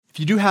If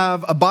you do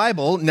have a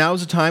Bible, now's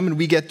the time when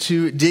we get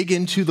to dig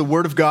into the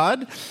Word of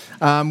God.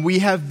 We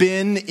have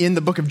been in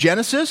the book of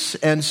Genesis,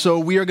 and so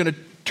we are going to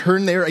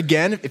turn there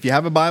again. If you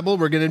have a Bible,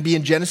 we're going to be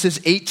in Genesis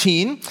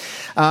 18.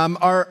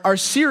 Our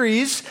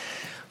series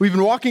we've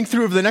been walking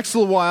through over the next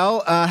little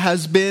while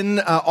has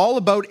been all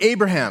about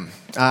Abraham.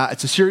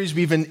 It's a series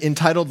we've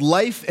entitled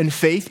Life and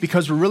Faith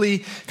because we're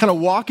really kind of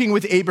walking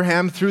with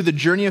Abraham through the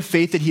journey of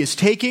faith that he is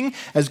taking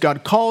as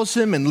God calls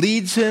him and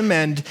leads him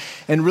and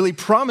really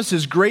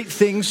promises great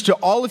things to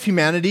all of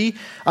humanity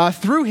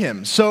through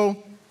him.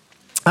 So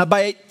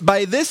by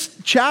this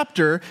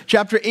chapter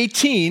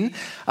 18,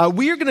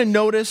 we are going to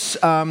notice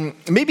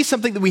maybe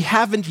something that we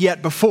haven't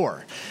yet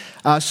before.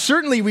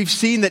 Certainly we've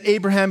seen that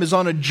Abraham is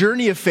on a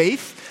journey of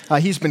faith.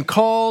 He's been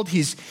called,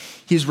 he's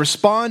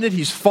responded,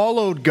 he's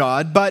followed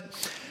God. But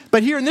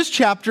here in this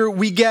chapter,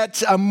 we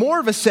get more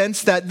of a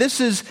sense that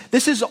this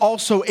is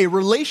also a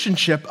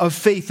relationship of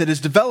faith that is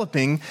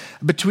developing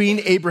between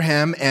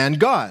Abraham and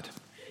God.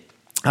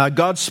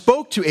 God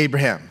spoke to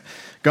Abraham.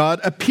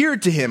 God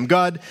appeared to him.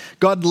 God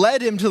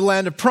led him to the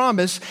land of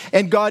promise,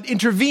 and God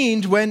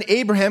intervened when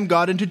Abraham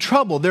got into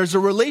trouble. There's a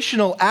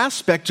relational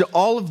aspect to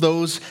all of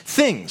those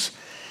things.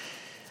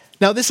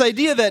 Now, this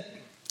idea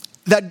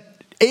that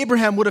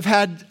Abraham would have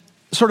had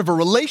sort of a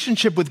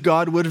relationship with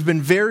God would have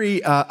been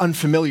very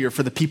unfamiliar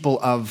for the people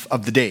of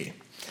the day.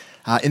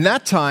 In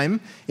that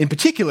time, in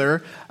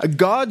particular,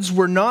 gods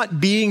were not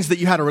beings that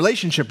you had a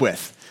relationship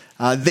with.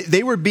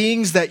 They were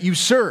beings that you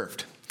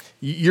served.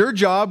 Your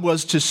job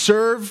was to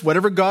serve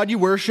whatever God you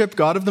worship,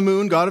 God of the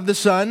moon, God of the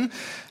sun.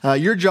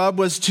 Your job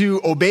was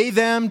to obey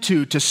them,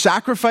 to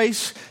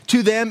sacrifice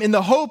to them in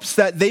the hopes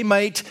that they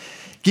might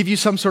give you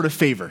some sort of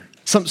favor,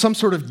 some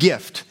sort of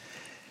gift.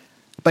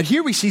 But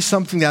here we see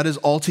something that is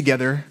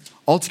altogether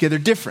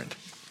different.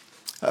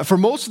 For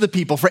most of the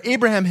people, for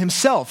Abraham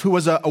himself, who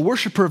was a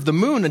worshiper of the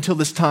moon until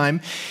this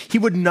time, he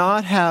would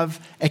not have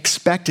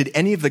expected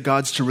any of the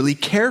gods to really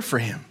care for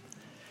him,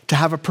 to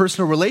have a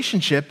personal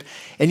relationship,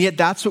 and yet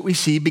that's what we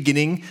see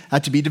beginning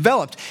to be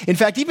developed. In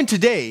fact, even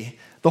today,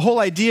 the whole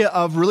idea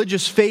of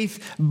religious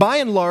faith, by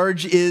and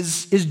large,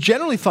 is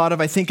generally thought of,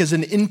 I think, as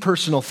an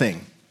impersonal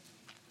thing.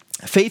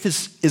 Faith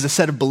is a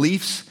set of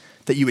beliefs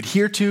that you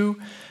adhere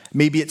to.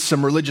 Maybe it's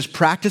some religious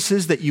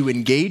practices that you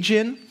engage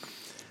in.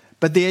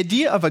 But the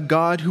idea of a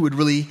God who would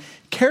really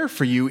care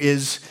for you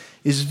is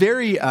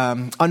very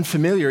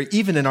unfamiliar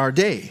even in our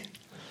day.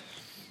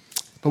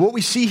 But what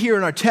we see here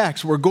in our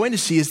text, what we're going to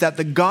see is that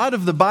the God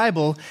of the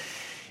Bible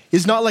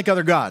is not like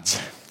other gods.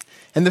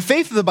 And the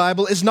faith of the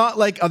Bible is not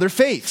like other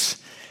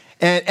faiths.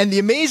 And the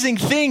amazing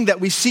thing that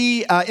we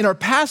see in our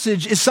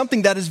passage is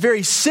something that is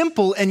very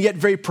simple and yet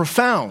very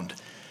profound,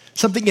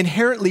 something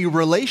inherently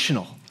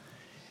relational.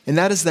 And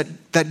that is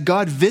that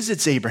God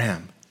visits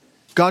Abraham.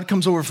 God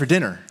comes over for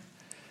dinner,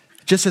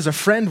 just as a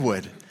friend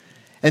would.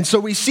 And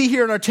so we see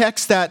here in our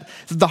text that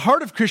the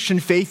heart of Christian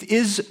faith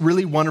is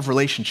really one of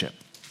relationship,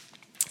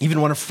 even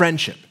one of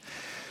friendship.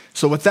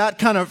 So with that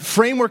kind of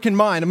framework in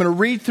mind, I'm going to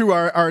read through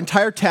our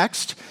entire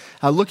text,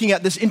 looking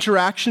at this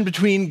interaction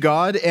between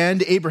God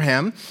and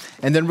Abraham,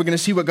 and then we're going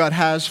to see what God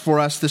has for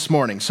us this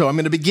morning. So I'm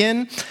going to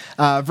begin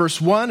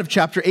verse 1 of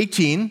chapter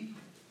 18,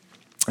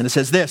 and it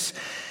says this: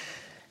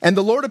 "And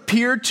the Lord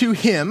appeared to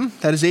him,"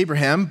 that is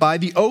Abraham, "by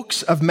the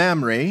oaks of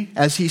Mamre,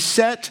 as he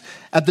sat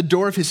at the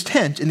door of his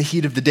tent in the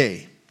heat of the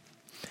day.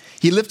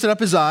 He lifted up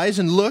his eyes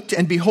and looked,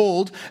 and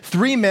behold,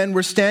 3 men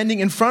were standing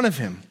in front of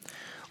him.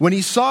 When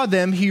he saw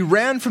them, he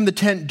ran from the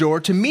tent door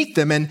to meet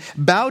them and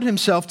bowed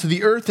himself to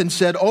the earth and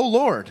said, 'O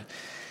Lord,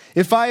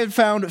 if I had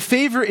found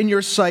favor in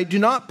your sight, do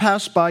not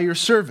pass by your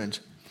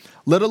servant.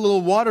 Let a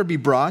little water be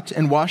brought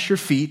and wash your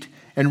feet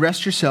and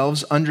rest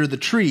yourselves under the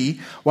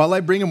tree while I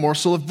bring a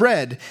morsel of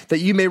bread,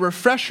 that you may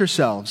refresh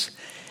yourselves.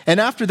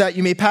 And after that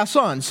you may pass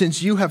on,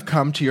 since you have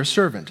come to your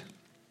servant.'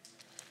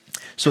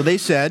 So they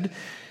said,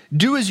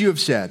 'Do as you have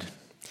said.'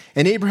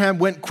 And Abraham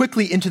went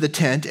quickly into the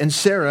tent, and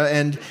Sarah,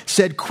 and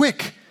said,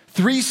 'Quick,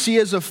 3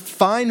 seahs of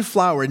fine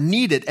flour,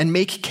 knead it and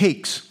make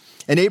cakes.'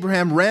 And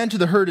Abraham ran to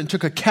the herd and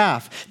took a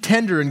calf,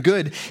 tender and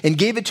good, and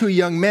gave it to a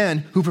young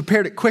man who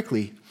prepared it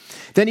quickly.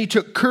 Then he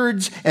took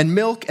curds and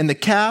milk and the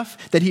calf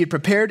that he had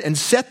prepared and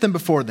set them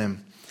before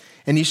them.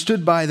 And he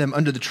stood by them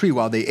under the tree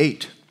while they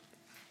ate.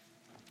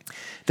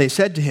 They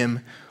said to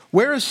him,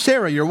 'Where is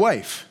Sarah, your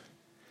wife?'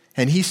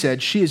 And he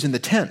said, 'She is in the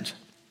tent.'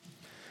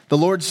 The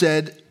Lord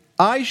said,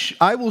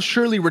 I will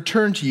surely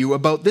return to you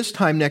about this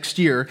time next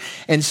year,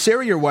 and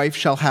Sarah, your wife,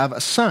 shall have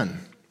a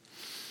son.'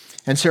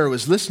 And Sarah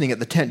was listening at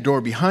the tent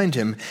door behind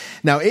him.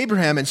 Now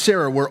Abraham and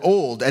Sarah were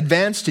old,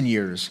 advanced in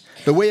years.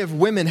 The way of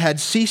women had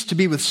ceased to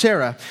be with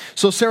Sarah.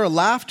 So Sarah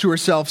laughed to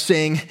herself,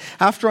 saying,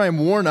 'After I am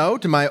worn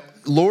out and my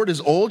Lord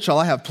is old, shall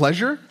I have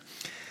pleasure?'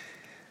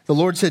 The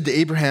Lord said to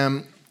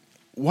Abraham,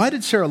 'Why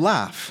did Sarah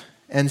laugh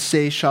and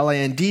say, shall I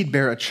indeed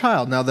bear a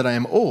child now that I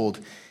am old?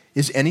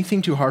 Is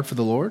anything too hard for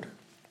the Lord?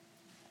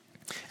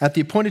 At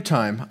the appointed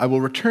time, I will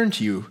return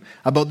to you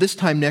about this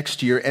time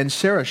next year, and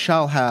Sarah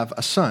shall have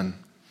a son.'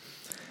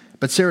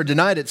 But Sarah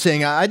denied it,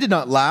 saying, 'I did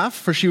not laugh,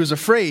 for she was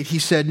afraid.' He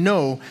said,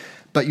 'No,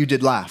 but you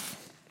did laugh.'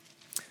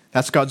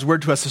 That's God's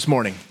word to us this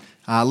morning.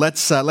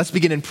 Let's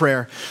begin in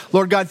prayer.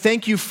 Lord God,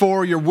 thank you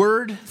for your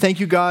word. Thank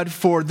you, God,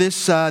 for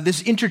this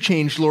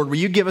interchange, Lord, where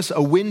you give us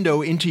a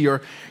window into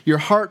your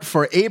heart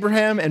for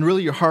Abraham and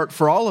really your heart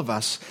for all of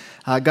us.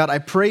 God, I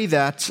pray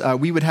that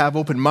we would have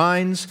open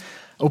minds,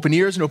 open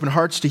ears, and open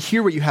hearts to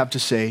hear what you have to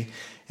say.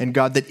 And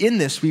God, that in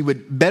this we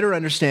would better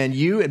understand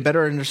you and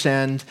better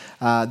understand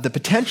the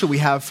potential we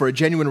have for a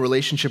genuine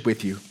relationship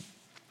with you.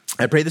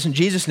 I pray this in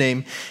Jesus'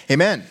 name.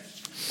 Amen.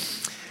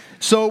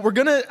 So we're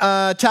going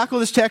to tackle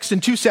this text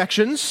in two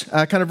sections,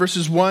 kind of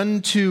verses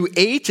 1 to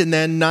 8 and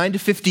then 9 to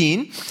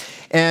 15.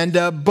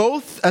 And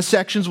both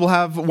sections will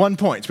have 1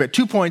 point. We have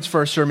 2 points for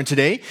our sermon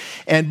today,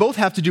 and both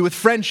have to do with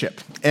friendship.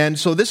 And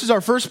so this is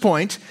our first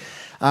point.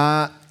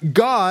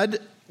 God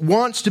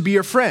wants to be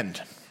your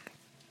friend.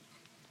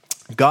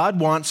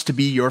 God wants to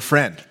be your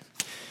friend.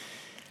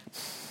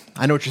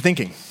 I know what you're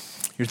thinking.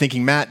 You're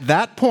thinking, Matt,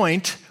 that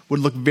point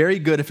would look very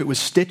good if it was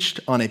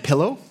stitched on a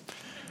pillow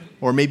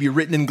or maybe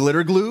written in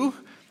glitter glue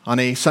on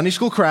a Sunday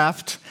school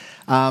craft.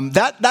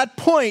 That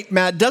point,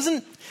 Matt,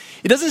 doesn't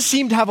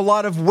seem to have a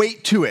lot of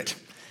weight to it.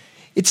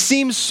 It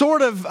seems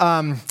sort of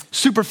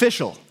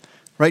superficial,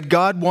 right?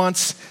 God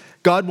wants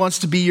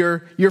to be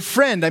your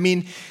friend. I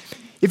mean,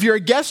 if you're a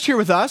guest here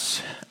with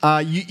us,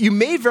 you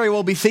may very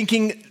well be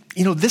thinking,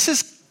 this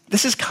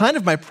is kind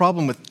of my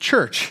problem with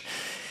church.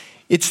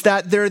 It's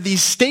that there are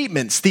these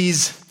statements,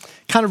 these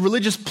kind of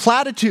religious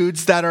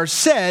platitudes that are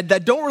said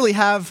that don't really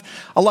have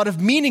a lot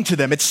of meaning to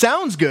them. It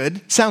sounds good,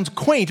 sounds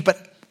quaint,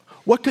 but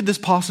what could this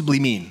possibly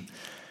mean?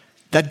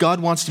 That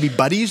God wants to be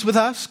buddies with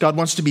us? God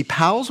wants to be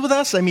pals with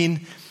us? I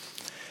mean,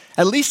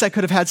 at least I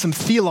could have had some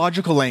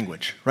theological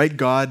language, right?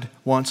 God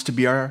wants to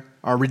be our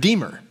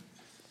Redeemer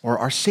or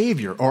our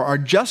Savior or our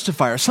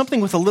Justifier, something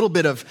with a little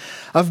bit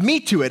of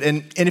meat to it.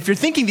 And if you're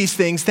thinking these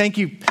things, thank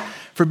you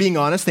for being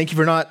honest. Thank you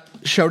for not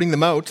shouting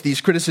them out, these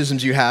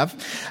criticisms you have.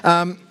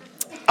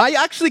 I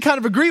actually kind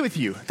of agree with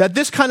you that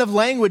this kind of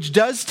language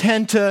does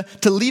tend to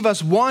leave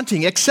us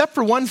wanting, except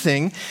for one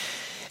thing,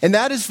 and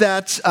that is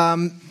that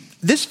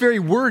this very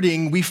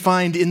wording we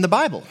find in the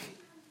Bible.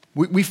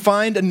 We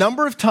find a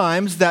number of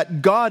times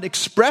that God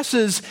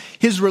expresses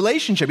his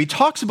relationship. He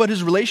talks about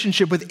his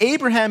relationship with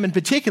Abraham in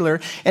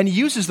particular, and he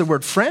uses the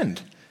word friend.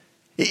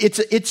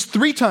 It's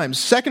 3 times,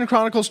 2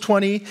 Chronicles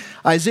 20,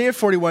 Isaiah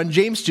 41,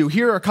 James 2.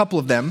 Here are a couple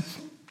of them.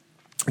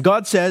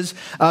 God says,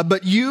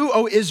 "But you,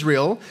 O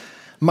Israel,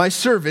 my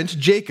servant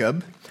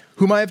Jacob,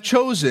 whom I have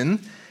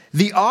chosen,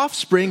 the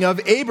offspring of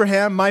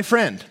Abraham, my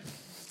friend."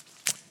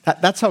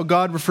 That's how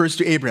God refers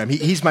to Abraham.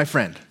 He's my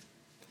friend.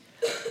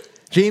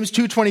 James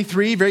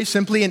 2:23, very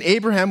simply, and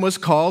Abraham was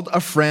called a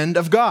friend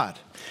of God.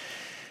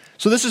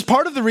 So this is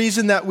part of the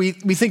reason that we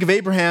think of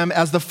Abraham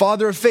as the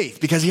father of faith,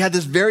 because he had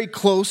this very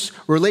close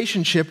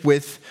relationship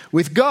with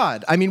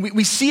God. I mean,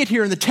 we see it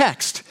here in the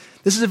text.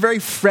 This is a very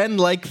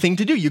friend-like thing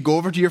to do. You go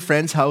over to your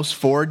friend's house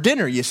for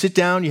dinner. You sit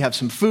down, you have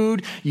some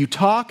food, you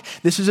talk.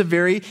 This is a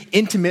very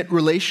intimate,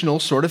 relational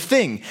sort of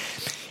thing.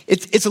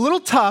 It's a little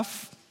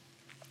tough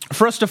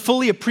for us to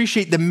fully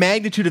appreciate the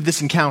magnitude of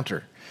this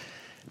encounter,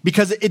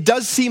 because it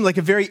does seem like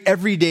a very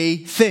everyday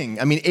thing.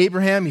 I mean,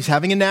 Abraham, he's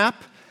having a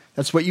nap.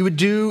 That's what you would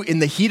do in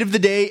the heat of the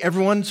day.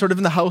 Everyone sort of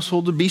in the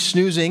household would be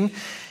snoozing.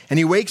 And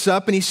he wakes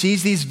up and he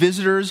sees these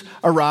visitors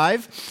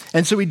arrive.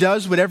 And so he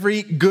does what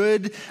every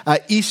good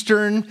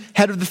Eastern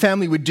head of the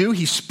family would do.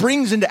 He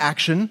springs into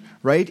action,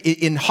 right?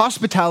 In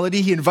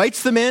hospitality, he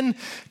invites them in,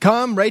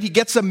 come, right? He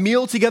gets a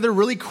meal together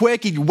really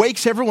quick. He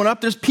wakes everyone up.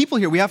 There's people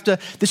here.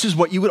 This is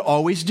what you would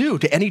always do.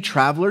 To any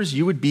travelers,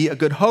 you would be a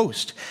good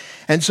host.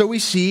 And so we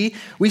see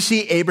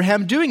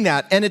Abraham doing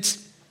that. And it's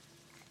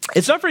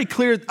not very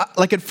clear.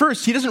 Like at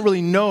first, he doesn't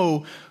really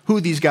know who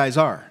these guys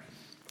are.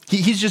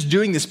 He's just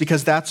doing this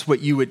because that's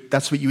what you would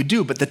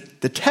do. But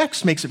the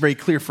text makes it very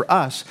clear for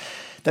us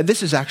that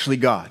this is actually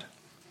God.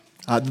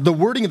 The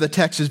wording of the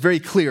text is very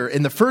clear.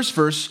 In the first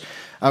verse,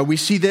 we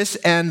see this,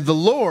 and the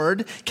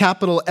Lord,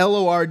 capital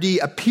L-O-R-D,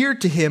 appeared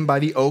to him by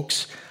the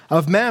oaks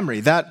of Mamre.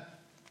 That,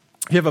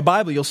 if you have a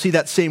Bible, you'll see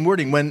that same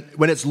wording.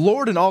 When it's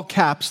Lord in all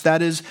caps,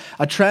 that is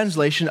a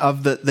translation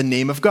of the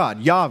name of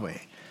God, Yahweh.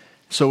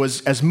 So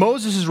as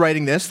Moses is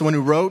writing this, the one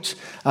who wrote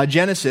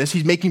Genesis,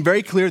 he's making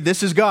very clear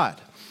this is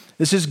God.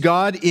 This is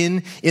God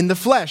in the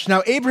flesh.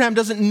 Now, Abraham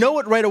doesn't know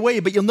it right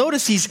away, but you'll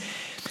notice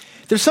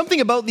there's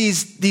something about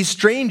these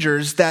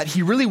strangers that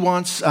he really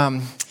wants.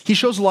 He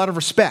shows a lot of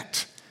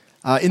respect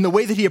in the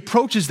way that he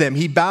approaches them.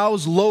 He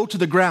bows low to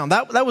the ground.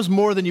 That was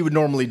more than you would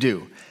normally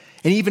do.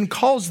 And he even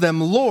calls them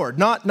Lord,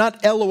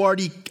 not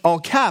L-O-R-D, all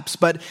caps,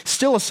 but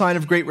still a sign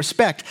of great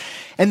respect.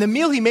 And the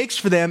meal he makes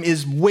for them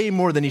is way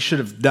more than he should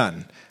have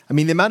done. I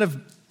mean, the amount of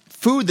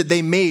food that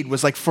they made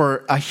was like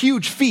for a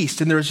huge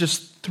feast, and there was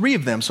just 3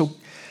 of them. So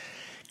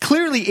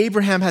clearly,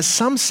 Abraham has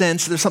some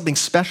sense there's something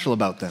special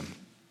about them.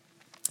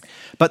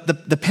 But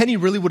the penny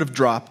really would have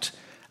dropped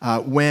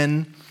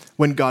when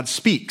God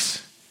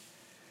speaks.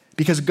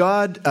 Because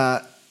God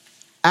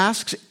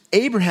asks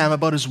Abraham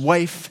about his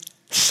wife,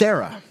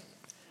 Sarah.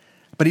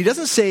 But he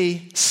doesn't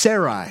say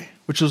Sarai,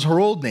 which was her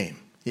old name.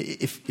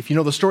 If you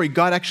know the story,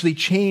 God actually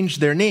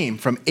changed their name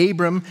from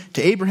Abram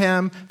to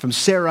Abraham, from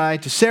Sarai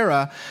to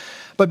Sarah.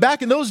 But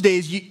back in those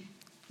days,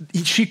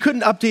 she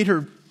couldn't update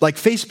her like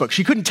Facebook.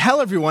 She couldn't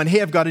tell everyone,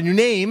 hey, I've got a new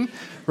name,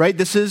 right?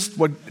 This is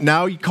what,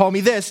 now you call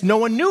me this. No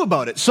one knew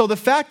about it. So the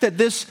fact that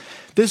this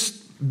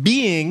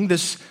being,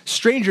 this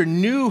stranger,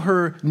 knew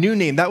her new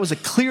name, that was a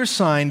clear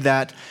sign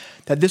that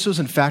this was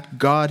in fact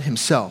God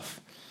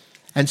himself.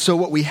 And so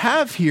what we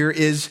have here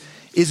is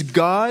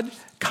God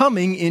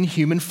coming in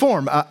human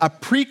form, a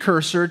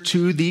precursor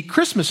to the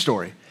Christmas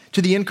story,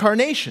 to the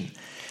incarnation.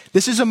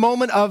 This is a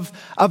moment of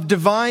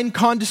divine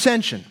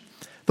condescension.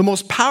 The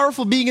most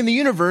powerful being in the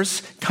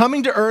universe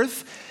coming to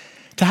earth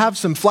to have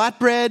some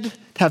flatbread,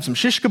 to have some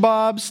shish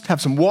kebabs, to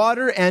have some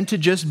water, and to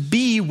just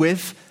be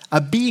with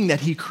a being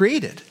that he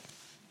created.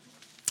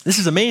 This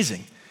is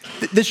amazing.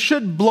 This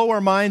should blow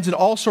our minds in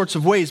all sorts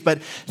of ways,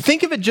 but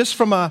think of it just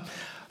from a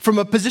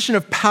position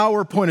of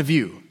power point of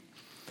view.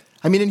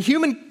 I mean, in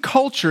human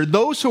culture,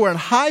 those who are in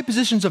high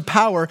positions of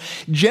power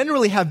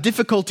generally have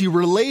difficulty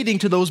relating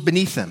to those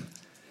beneath them.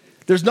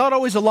 There's not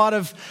always a lot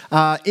of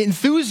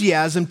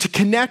enthusiasm to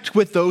connect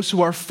with those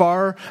who are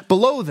far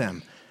below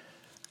them.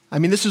 I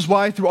mean, this is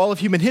why through all of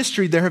human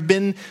history there have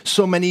been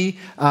so many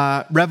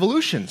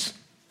revolutions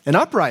and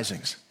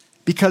uprisings,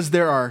 because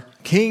there are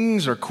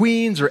kings or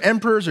queens or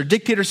emperors or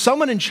dictators,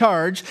 someone in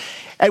charge,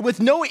 and with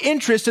no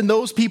interest in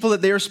those people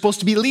that they are supposed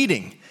to be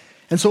leading.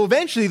 And so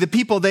eventually the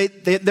people,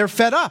 they're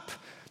fed up.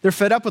 They're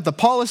fed up with the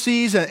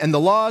policies and the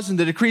laws and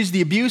the decrees,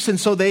 the abuse, and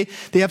so they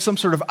have some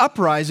sort of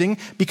uprising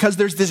because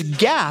there's this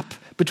gap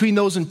between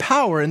those in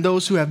power and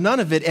those who have none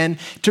of it, and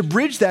to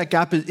bridge that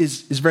gap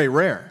is very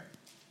rare.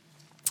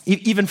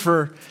 Even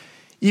for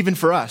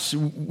us,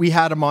 we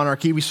had a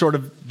monarchy. We sort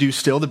of do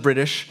still, the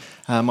British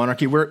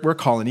monarchy. We're a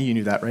colony, you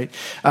knew that, right?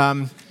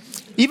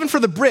 Even for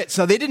the Brits,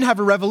 now they didn't have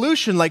a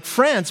revolution like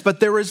France, but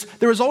there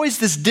was always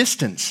this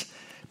distance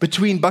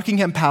between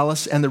Buckingham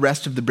Palace and the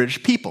rest of the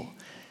British people.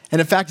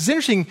 And in fact, it's an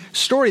interesting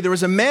story. There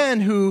was a man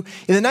who,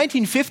 in the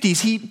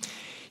 1950s,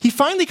 he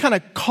finally kind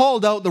of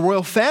called out the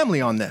royal family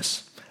on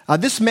this.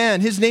 This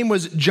man, his name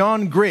was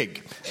John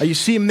Grigg. You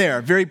see him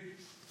there, very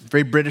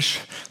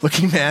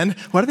British-looking man.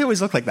 Why do they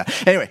always look like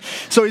that? Anyway,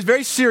 so he's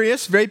very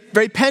serious, very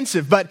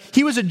pensive, but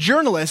he was a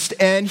journalist,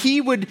 and he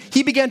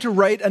began to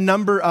write a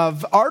number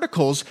of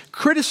articles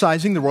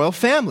criticizing the royal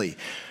family,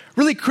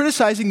 really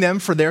criticizing them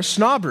for their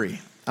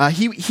snobbery.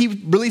 He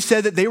really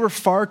said that they were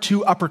far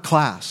too upper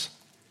class.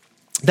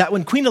 That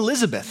when Queen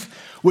Elizabeth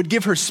would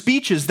give her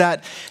speeches,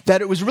 that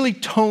it was really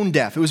tone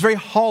deaf. It was very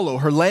hollow.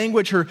 Her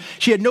language,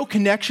 she had no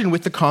connection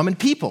with the common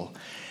people.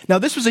 Now,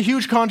 this was a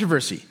huge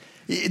controversy.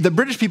 The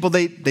British people,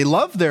 they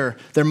loved their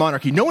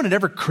monarchy. No one had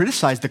ever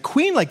criticized the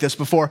Queen like this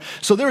before.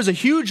 So there was a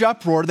huge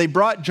uproar. They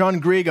brought John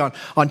Grigg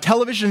on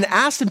television and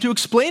asked him to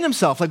explain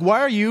himself. Like,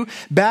 why are you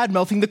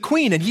bad-mouthing the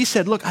Queen? And he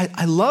said, look,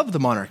 I love the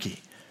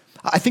monarchy.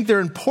 I think they're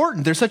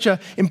important. They're such an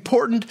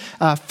important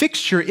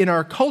fixture in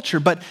our culture,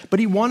 but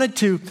he wanted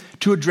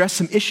to address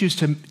some issues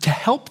to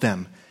help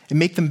them and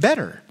make them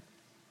better.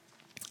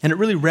 And it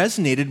really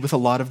resonated with a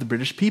lot of the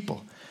British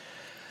people.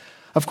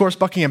 Of course,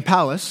 Buckingham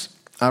Palace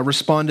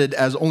responded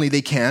as only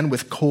they can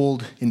with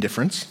cold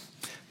indifference.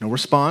 No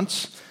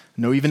response,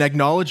 no even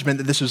acknowledgement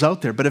that this was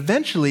out there. But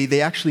eventually,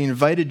 they actually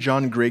invited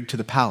John Grigg to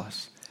the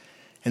palace.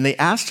 And they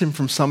asked him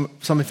from some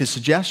of his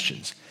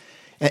suggestions.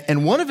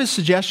 And one of his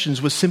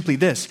suggestions was simply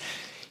this.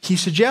 He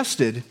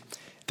suggested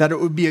that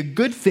it would be a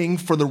good thing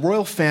for the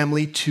royal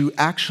family to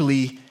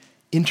actually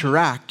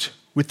interact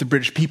with the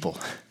British people.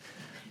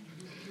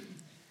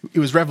 It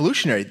was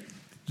revolutionary.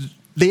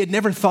 They had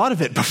never thought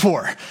of it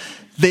before.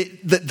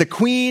 The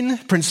Queen,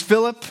 Prince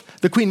Philip,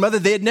 the Queen Mother,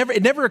 it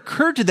never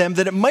occurred to them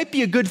that it might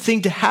be a good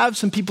thing to have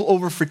some people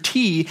over for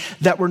tea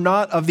that were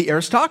not of the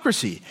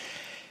aristocracy.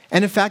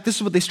 And in fact, this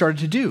is what they started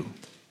to do.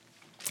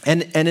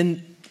 And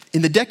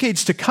in the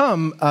decades to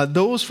come,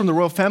 those from the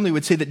royal family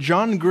would say that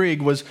John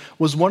Grigg was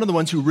one of the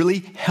ones who really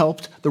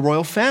helped the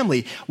royal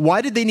family.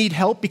 Why did they need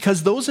help?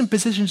 Because those in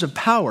positions of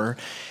power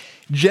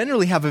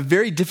generally have a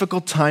very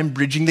difficult time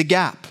bridging the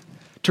gap,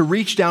 to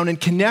reach down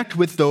and connect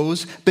with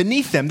those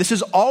beneath them. This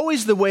is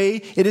always the way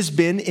it has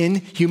been in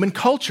human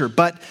culture.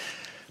 But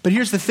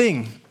here's the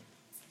thing.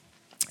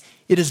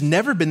 It has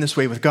never been this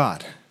way with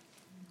God.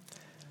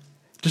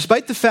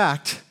 Despite the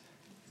fact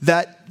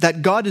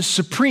that God is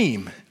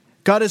supreme,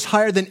 God is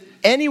higher than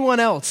anyone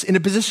else in a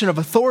position of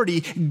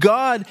authority,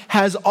 God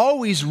has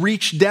always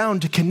reached down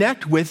to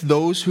connect with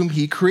those whom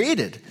he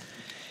created.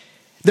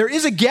 There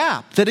is a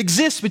gap that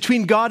exists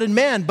between God and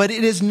man, but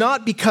it is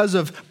not because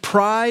of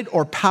pride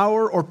or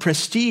power or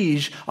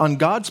prestige on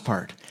God's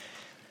part.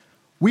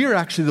 We are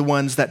actually the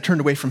ones that turned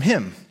away from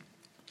him.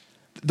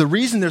 The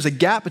reason there's a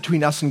gap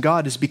between us and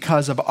God is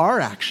because of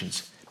our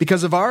actions,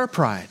 because of our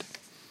pride.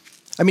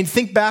 I mean,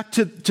 think back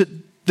to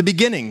the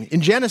beginning in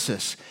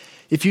Genesis.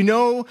 If you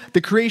know the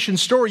creation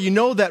story, you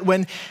know that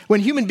when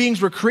human beings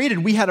were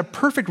created, we had a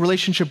perfect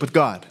relationship with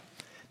God.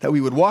 That we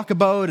would walk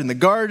about in the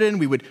garden,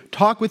 we would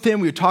talk with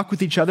him, we would talk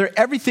with each other.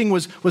 Everything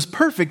was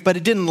perfect, but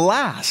it didn't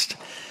last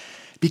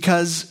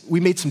because we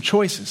made some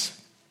choices.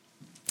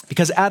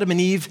 Because Adam and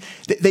Eve,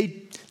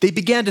 they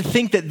began to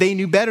think that they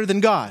knew better than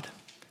God.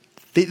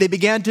 They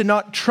began to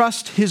not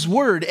trust his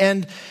word.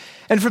 And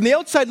from the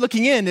outside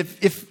looking in,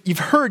 if you've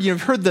heard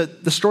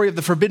the story of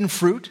the forbidden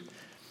fruit,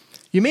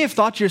 you may have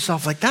thought to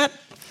yourself, like, that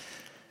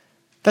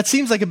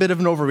seems like a bit of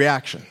an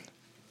overreaction.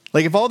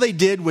 Like, if all they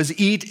did was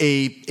eat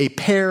a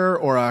pear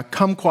or a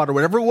kumquat or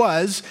whatever it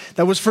was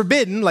that was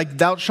forbidden, like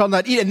thou shalt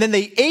not eat, and then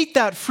they ate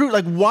that fruit,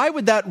 like, why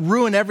would that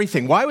ruin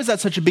everything? Why was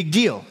that such a big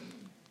deal?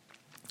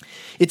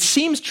 It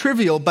seems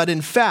trivial, but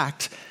in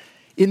fact,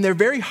 in their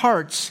very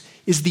hearts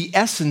is the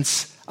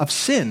essence of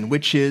sin,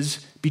 which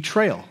is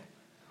betrayal,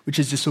 which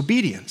is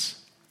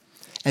disobedience.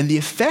 And the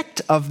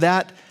effect of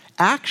that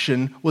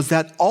action was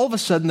that all of a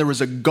sudden there was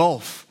a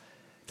gulf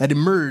that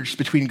emerged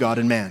between God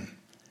and man.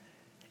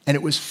 And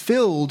it was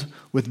filled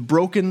with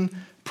broken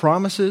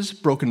promises,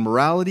 broken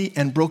morality,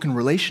 and broken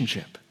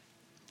relationship.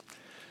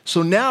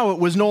 So now it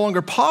was no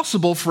longer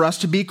possible for us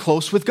to be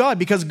close with God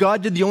because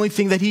God did the only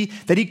thing that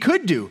he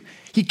could do.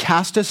 He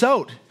cast us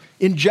out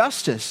in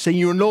justice, saying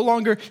you can no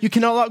longer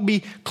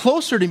be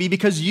closer to me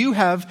because you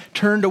have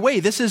turned away.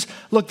 This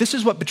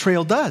is what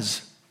betrayal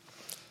does.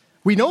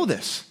 We know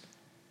this.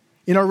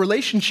 In our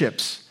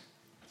relationships,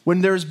 when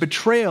there's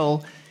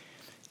betrayal,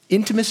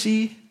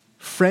 intimacy,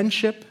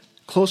 friendship,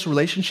 close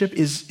relationship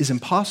is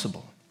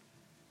impossible.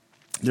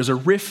 There's a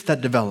rift that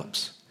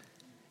develops.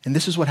 And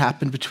this is what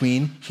happened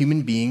between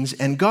human beings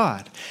and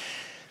God.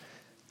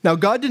 Now,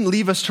 God didn't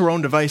leave us to our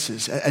own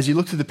devices. As you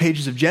look through the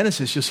pages of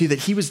Genesis, you'll see that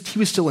he was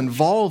still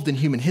involved in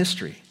human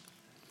history.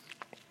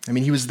 I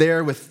mean, he was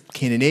there with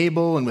Cain and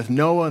Abel and with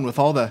Noah and with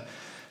all the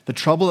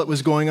trouble that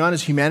was going on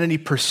as humanity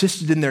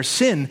persisted in their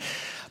sin.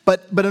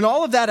 But in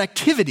all of that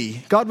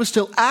activity, God was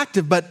still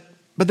active, but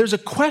there's a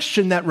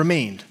question that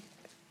remained.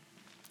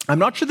 I'm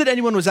not sure that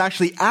anyone was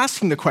actually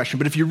asking the question,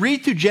 but if you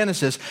read through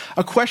Genesis,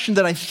 a question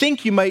that I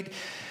think you might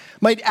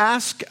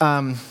ask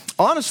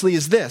honestly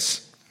is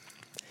this.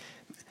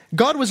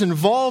 God was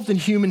involved in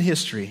human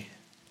history,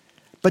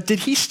 but did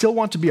he still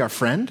want to be our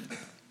friend?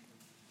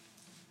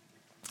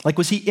 Like,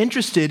 was he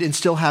interested in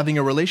still having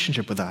a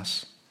relationship with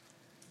us?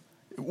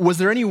 Was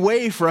there any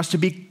way for us to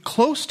be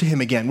close to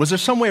him again? Was there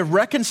some way of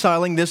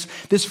reconciling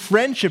this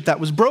friendship that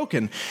was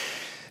broken?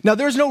 Now,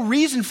 there's no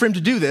reason for him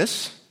to do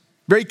this.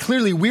 Very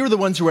clearly, we were the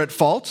ones who were at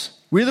fault.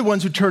 We're the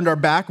ones who turned our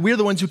back. We're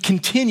the ones who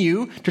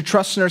continue to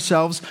trust in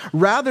ourselves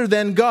rather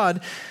than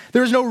God.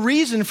 There is no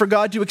reason for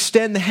God to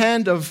extend the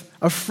hand of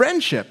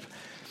friendship.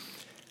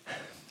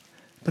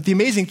 But the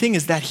amazing thing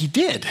is that he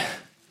did.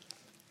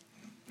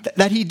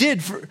 That he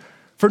did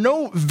for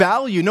no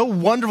value, no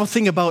wonderful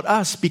thing about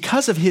us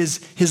because of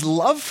his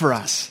love for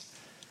us.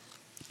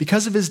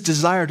 Because of his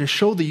desire to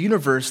show the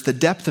universe the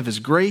depth of his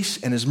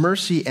grace and his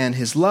mercy and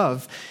his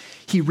love,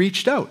 he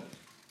reached out.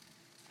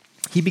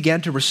 He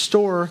began to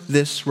restore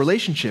this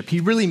relationship. He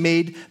really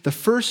made the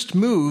first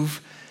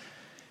move,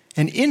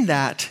 and in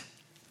that,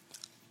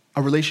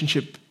 a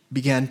relationship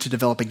began to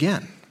develop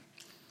again.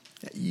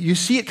 You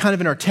see it kind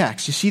of in our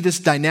text. You see this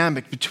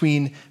dynamic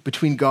between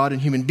God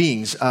and human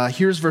beings.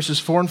 Here's verses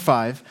 4 and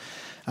 5.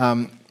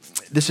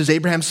 This is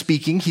Abraham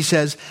speaking. He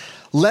says,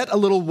 "Let a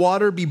little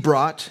water be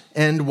brought,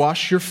 and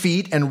wash your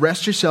feet, and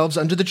rest yourselves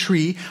under the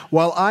tree,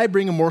 while I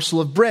bring a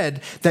morsel of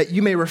bread, that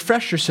you may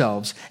refresh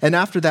yourselves, and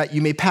after that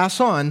you may pass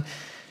on,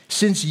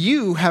 since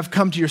you have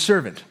come to your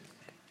servant."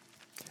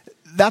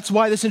 That's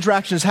why this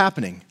interaction is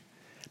happening.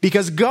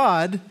 Because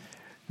God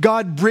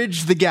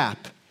bridged the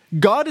gap.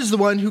 God is the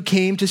one who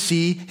came to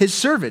see his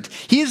servant.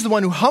 He is the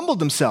one who humbled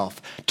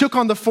himself, took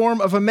on the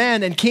form of a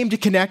man, and came to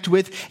connect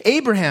with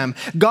Abraham.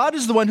 God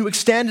is the one who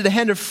extended a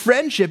hand of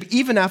friendship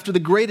even after the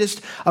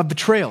greatest of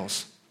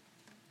betrayals.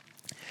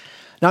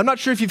 Now, I'm not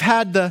sure if you've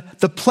had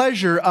the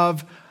pleasure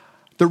of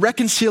the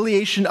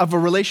reconciliation of a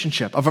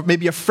relationship, of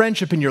maybe a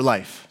friendship in your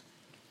life,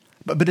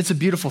 but it's a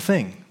beautiful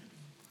thing.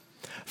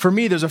 For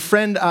me, there's a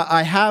friend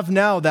I have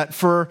now that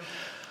for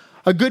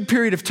a good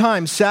period of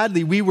time,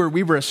 sadly, we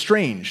were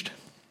estranged.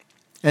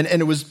 And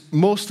it was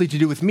mostly to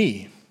do with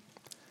me.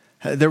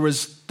 There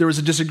was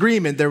a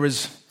disagreement. There were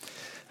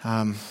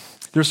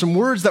some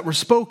words that were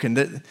spoken.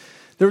 There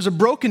was a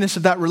brokenness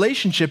of that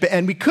relationship,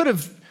 and we could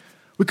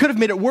have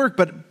made it work,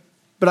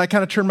 but I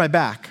kind of turned my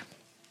back,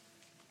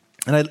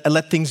 and I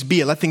let things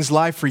be. I let things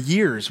lie for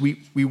years.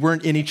 We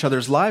weren't in each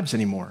other's lives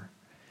anymore.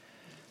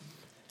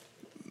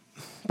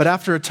 But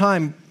after a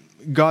time,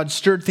 God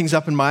stirred things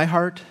up in my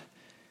heart,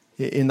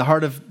 in the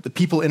heart of the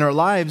people in our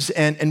lives,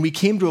 and we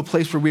came to a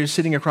place where we were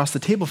sitting across the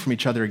table from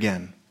each other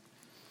again.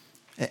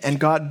 And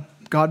God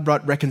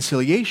brought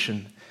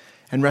reconciliation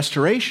and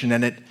restoration,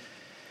 and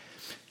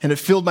it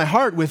filled my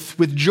heart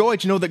with joy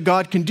to know that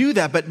God can do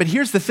that. But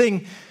here's the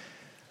thing.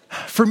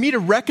 For me to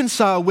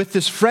reconcile with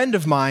this friend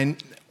of mine,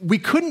 we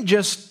couldn't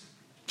just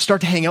start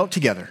to hang out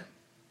together.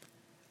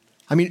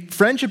 I mean,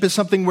 friendship is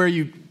something where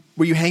you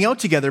hang out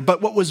together,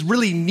 but what was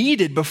really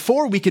needed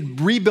before we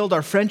could rebuild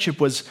our friendship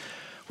was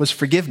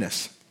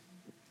forgiveness.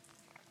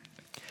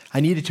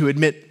 I needed to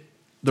admit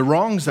the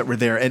wrongs that were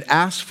there and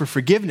ask for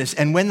forgiveness.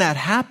 And when that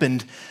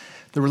happened,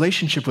 the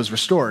relationship was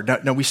restored.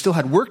 Now we still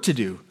had work to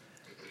do,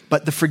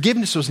 but the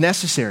forgiveness was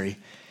necessary.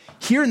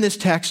 Here in this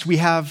text, we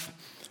have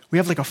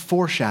like a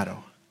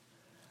foreshadow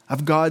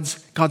of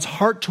God's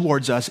heart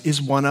towards us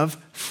is one of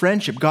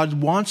friendship.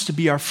 God wants to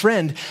be our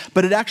friend,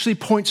 but it actually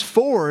points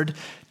forward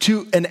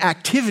to an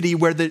activity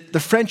where the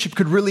friendship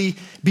could really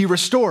be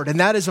restored. And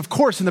that is, of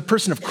course, in the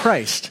person of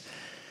Christ.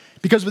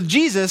 Because with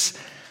Jesus,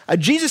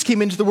 Jesus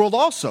came into the world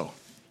also.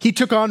 He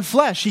took on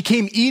flesh. He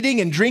came eating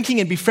and drinking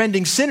and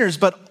befriending sinners,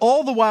 but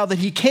all the while that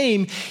he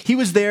came, he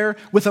was there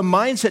with a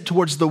mindset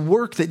towards the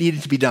work that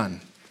needed to be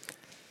done,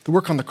 the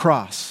work on the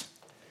cross.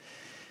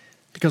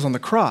 Because on the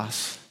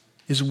cross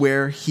is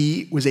where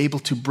he was able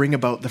to bring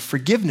about the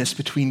forgiveness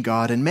between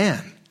God and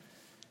man.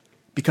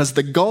 Because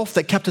the gulf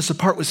that kept us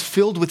apart was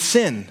filled with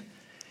sin.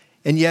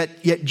 And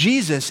yet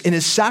Jesus, in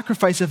his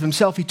sacrifice of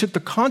himself, he took the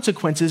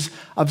consequences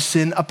of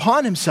sin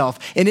upon himself.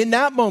 And in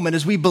that moment,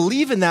 as we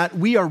believe in that,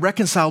 we are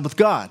reconciled with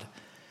God.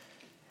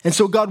 And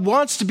so God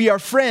wants to be our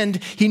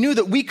friend. He knew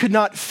that we could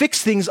not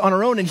fix things on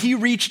our own, and he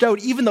reached out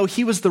even though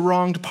he was the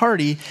wronged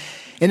party.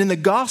 And in the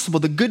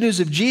gospel, the good news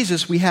of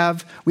Jesus, we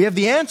have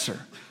the answer.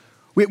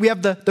 We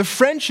have the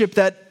friendship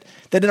that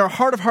in our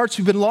heart of hearts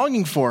we've been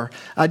longing for.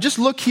 Just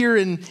look here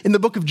in the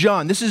book of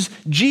John. This is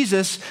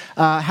Jesus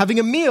having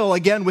a meal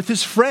again with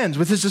his friends,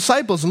 with his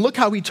disciples. And look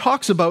how he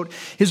talks about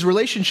his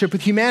relationship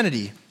with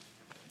humanity.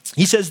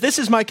 He says, "This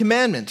is my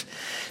commandment,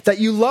 that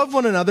you love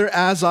one another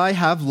as I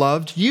have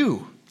loved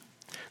you.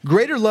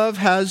 Greater love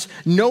has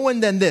no one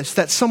than this,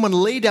 that someone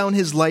lay down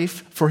his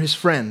life for his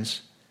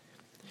friends.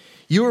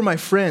 You are my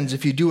friends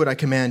if you do what I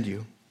command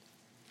you.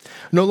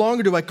 No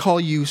longer do I call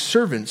you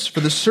servants,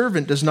 for the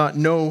servant does not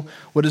know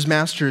what his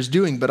master is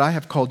doing, but I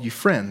have called you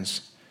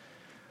friends.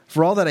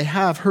 For all that I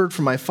have heard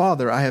from my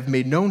Father, I have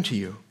made known to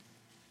you."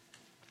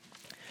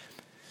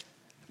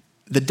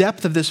 The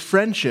depth of this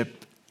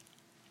friendship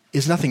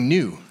is nothing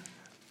new.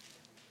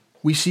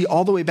 We see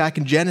all the way back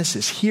in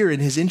Genesis, here in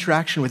his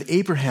interaction with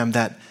Abraham,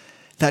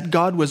 that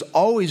God was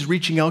always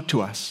reaching out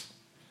to us,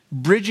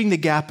 bridging the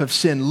gap of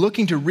sin,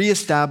 looking to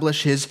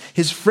reestablish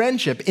his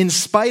friendship in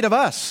spite of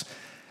us.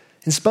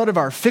 In spite of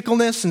our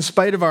fickleness, in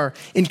spite of our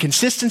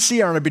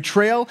inconsistency, our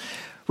betrayal,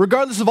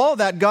 regardless of all of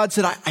that, God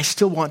said, I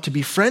still want to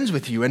be friends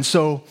with you. And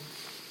so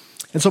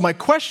my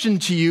question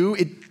to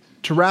you,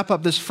 to wrap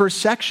up this first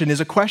section, is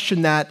a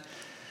question that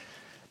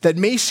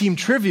may seem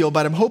trivial,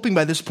 but I'm hoping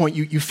by this point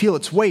you feel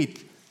its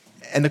weight.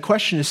 And the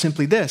question is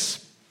simply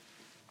this: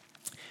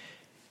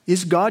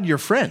 is God your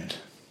friend?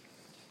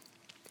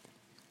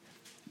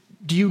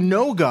 Do you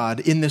know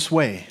God in this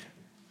way?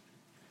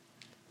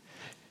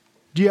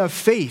 Do you have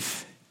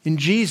faith in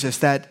Jesus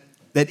that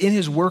in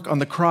his work on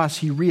the cross,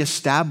 he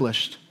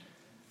reestablished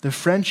the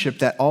friendship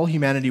that all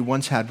humanity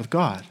once had with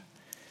God?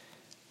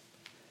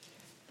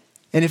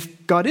 And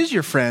if God is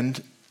your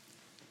friend,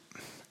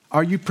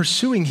 are you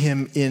pursuing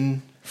him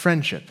in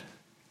friendship?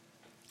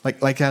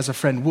 Like as a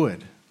friend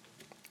would?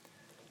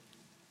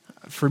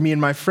 For me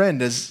and my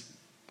friend, as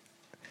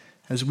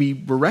we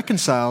were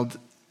reconciled,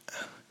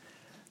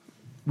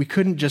 we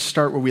couldn't just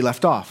start where we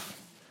left off.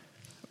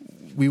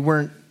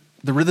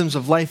 The rhythms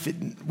of life,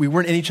 we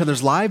weren't in each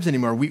other's lives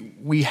anymore.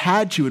 We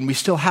had to, and we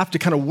still have to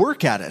kind of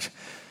work at it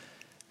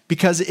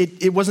because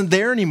it wasn't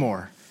there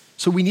anymore.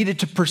 So we needed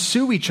to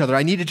pursue each other.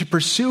 I needed to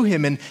pursue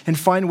him and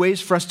find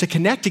ways for us to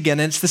connect again.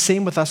 And it's the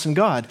same with us and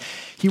God.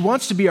 He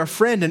wants to be our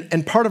friend,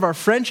 and part of our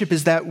friendship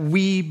is that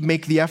we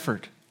make the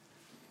effort.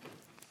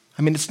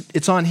 I mean,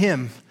 it's on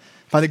him.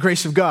 By the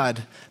grace of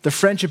God, the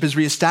friendship is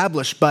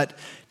reestablished. But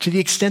to the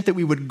extent that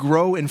we would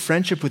grow in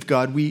friendship with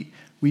God, we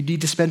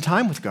need to spend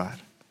time with God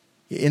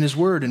in his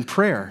word and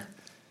prayer,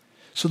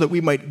 so that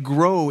we might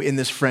grow in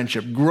this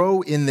friendship,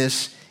 grow in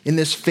this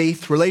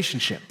faith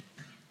relationship.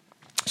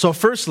 So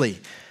firstly,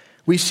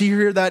 we see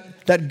here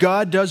that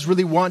God does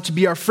really want to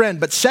be our friend.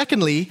 But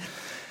secondly,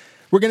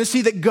 we're going to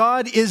see that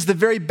God is the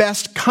very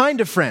best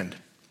kind of friend.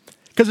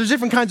 Because there's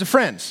different kinds of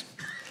friends.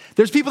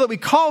 There's people that we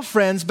call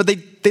friends, but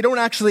they don't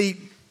actually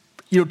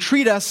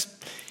treat us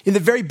in the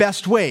very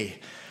best way.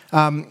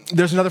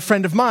 There's another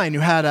friend of mine who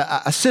had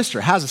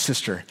has a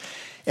sister.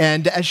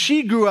 And as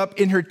she grew up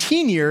in her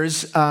teen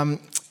years,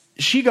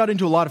 she got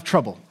into a lot of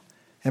trouble.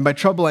 And by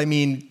trouble, I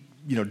mean,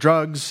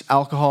 drugs,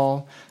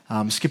 alcohol,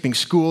 skipping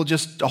school,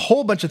 just a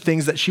whole bunch of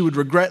things that she would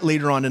regret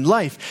later on in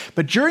life.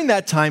 But during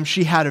that time,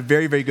 she had a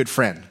very, very good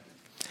friend.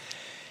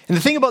 And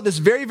the thing about this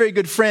very, very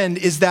good friend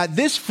is that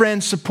this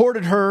friend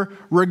supported her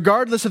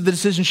regardless of the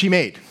decision she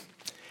made.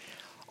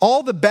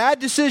 All the bad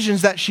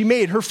decisions that she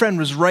made, her friend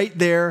was right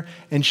there,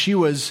 and she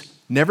was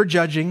never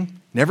judging,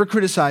 never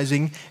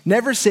criticizing,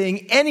 never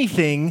saying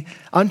anything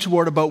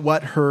untoward about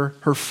what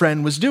her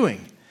friend was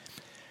doing.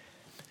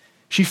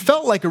 She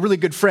felt like a really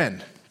good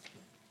friend.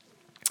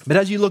 But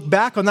as you look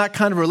back on that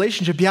kind of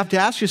relationship, you have to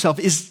ask yourself,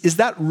 is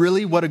that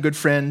really what a good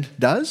friend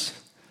does?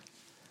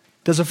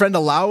 Does a friend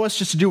allow us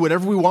just to do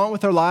whatever we want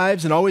with our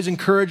lives and always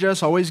encourage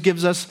us, always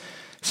gives us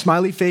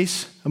smiley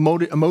face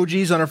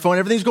emojis on our phone?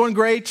 Everything's going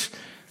great.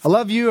 I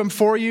love you. I'm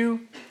for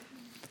you.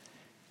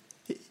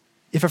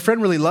 If a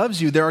friend really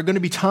loves you, there are going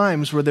to be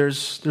times where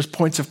there's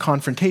points of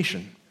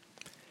confrontation.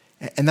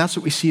 And that's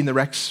what we see in the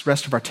rest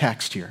of our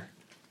text here.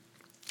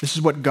 This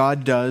is what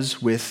God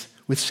does with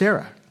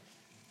Sarah.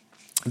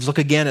 Let's look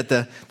again at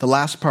the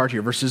last part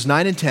here, verses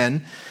 9 and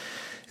 10.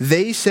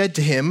 They said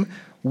to him,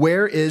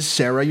 "Where is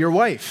Sarah, your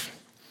wife?"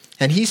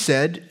 And he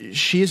said,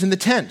 "She is in the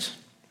tent."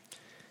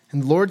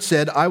 And the Lord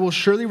said, "I will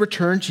surely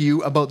return to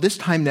you about this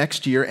time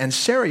next year, and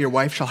Sarah, your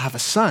wife, shall have a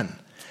son."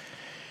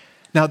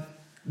 Now,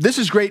 this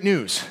is great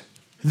news.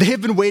 They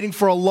have been waiting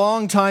for a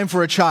long time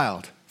for a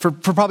child. For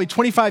probably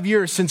 25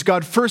 years since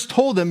God first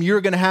told them,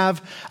 you're going to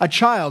have a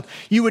child.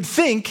 You would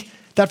think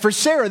that for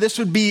Sarah, this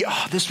would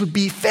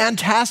be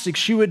fantastic.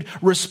 She would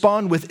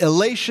respond with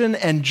elation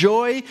and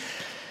joy.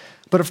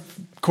 But of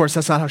course,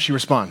 that's not how she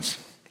responds.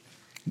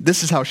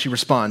 This is how she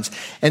responds.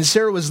 And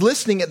Sarah was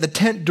listening at the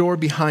tent door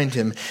behind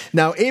him.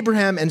 Now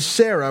Abraham and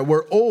Sarah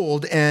were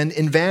old and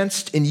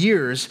advanced in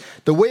years.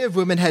 The way of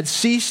women had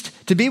ceased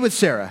to be with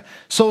Sarah.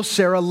 So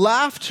Sarah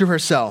laughed to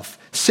herself,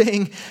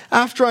 saying,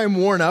 "After I am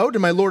worn out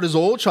and my Lord is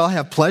old, shall I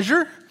have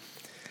pleasure?"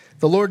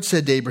 The Lord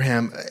said to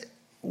Abraham,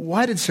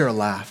 "Why did Sarah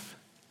laugh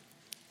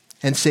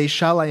and say,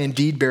 'Shall I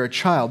indeed bear a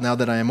child now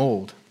that I am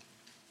old?'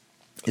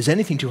 Is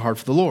anything too hard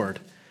for the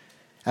Lord?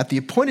 At the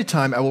appointed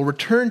time, I will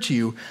return to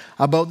you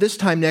about this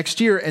time next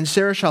year, and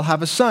Sarah shall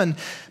have a son."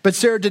 But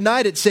Sarah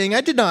denied it, saying,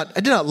 I did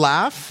not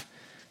laugh,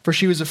 for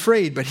she was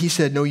afraid. But he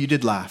said, "No, you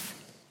did laugh."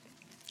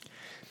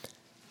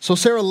 So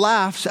Sarah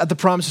laughs at the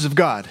promises of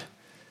God.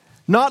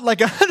 Not like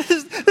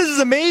this is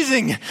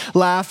amazing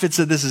laugh. It's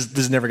this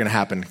is never going to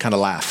happen kind of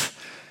laugh.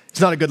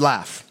 It's not a good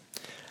laugh.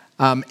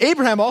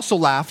 Abraham also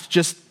laughed,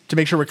 just to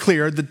make sure we're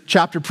clear. The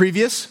chapter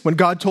previous, when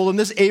God told him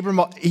this,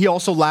 he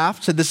also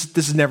laughed, said this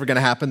is never going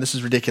to happen. This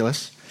is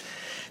ridiculous.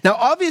 Now,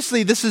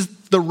 obviously, this is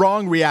the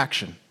wrong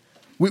reaction.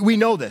 We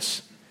know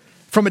this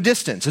from a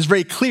distance. It's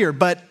very clear,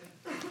 but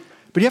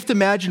you have to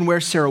imagine where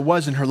Sarah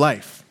was in her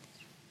life.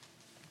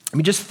 I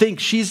mean, just think,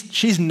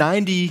 she's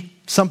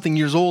 90-something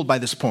years old by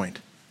this point.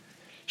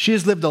 She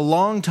has lived a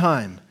long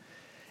time,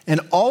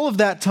 and all of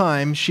that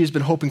time, she has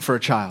been hoping for a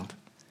child.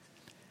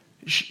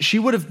 She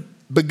would have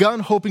begun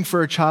hoping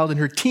for a child in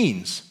her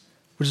teens,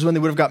 which is when they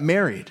would have got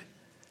married.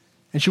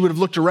 And she would have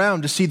looked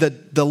around to see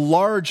the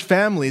large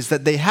families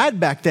that they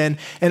had back then,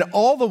 and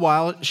all the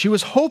while, she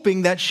was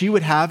hoping that she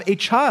would have a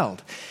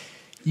child.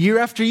 Year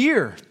after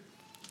year,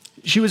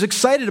 she was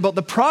excited about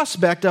the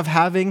prospect of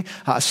having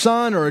a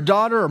son or a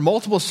daughter or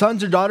multiple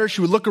sons or daughters. She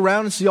would look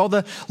around and see all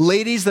the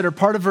ladies that are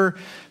part of her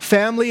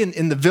family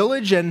in the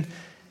village, and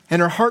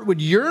her heart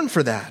would yearn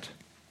for that.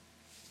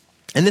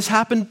 And this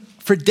happened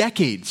for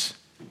decades,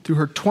 through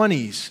her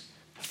 20s,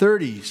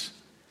 30s,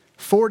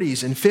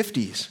 40s, and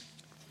 50s.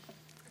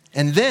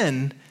 And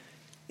then,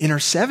 in her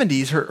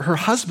 70s, her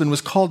husband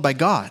was called by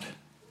God,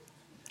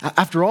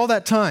 after all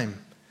that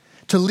time,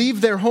 to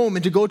leave their home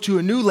and to go to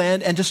a new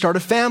land and to start a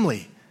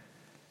family.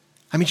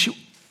 I mean,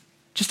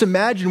 just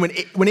imagine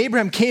when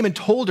Abraham came and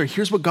told her,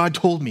 "Here's what God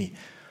told me.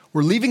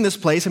 We're leaving this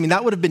place." I mean,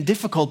 that would have been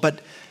difficult,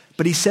 but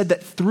he said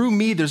that through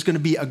me, there's going to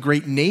be a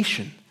great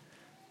nation,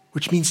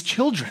 which means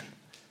children.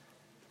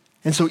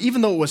 And so even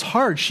though it was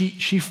hard,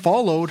 she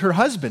followed her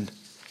husband.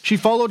 She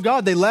followed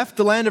God. They left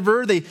the land of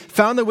Ur. They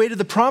found their way to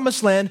the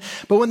promised land.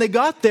 But when they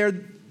got there,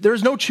 there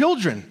was no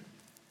children.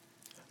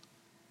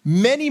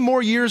 Many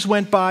more years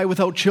went by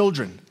without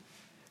children.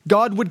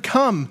 God would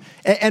come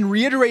and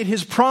reiterate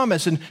his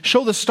promise and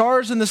show the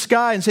stars in the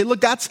sky and say, "Look,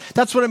 that's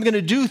what I'm going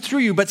to do through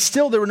you." But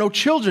still, there were no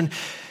children.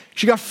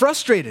 She got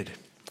frustrated.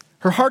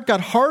 Her heart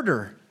got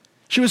harder.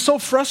 She was so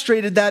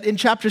frustrated that in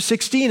chapter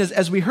 16,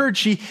 as we heard,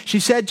 she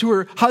said to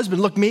her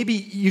husband, "Look, maybe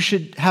you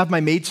should have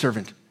my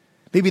maidservant.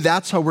 Maybe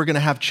that's how we're going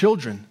to have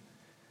children."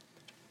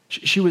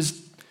 She was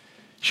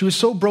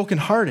so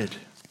brokenhearted.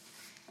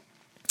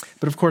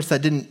 But of course,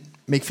 that didn't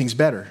make things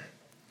better.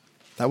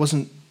 That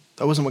wasn't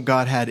what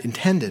God had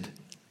intended.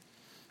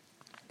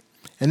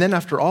 And then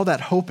after all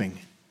that hoping,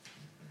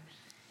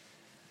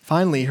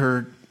 finally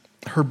her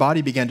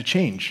body began to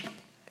change.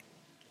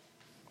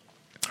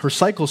 Her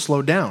cycle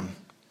slowed down.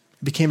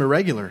 Became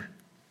irregular.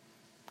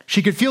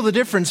 She could feel the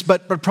difference,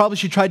 but probably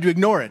she tried to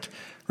ignore it,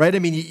 right? I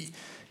mean,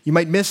 you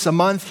might miss a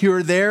month here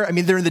or there. I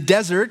mean, they're in the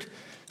desert,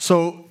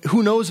 so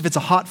who knows if it's a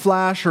hot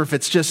flash or if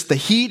it's just the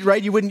heat,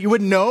 right? You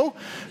wouldn't know,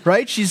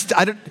 right?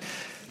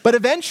 But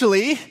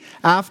eventually,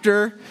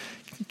 can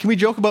we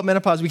joke about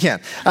menopause? We can.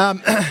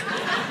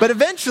 But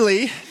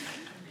eventually,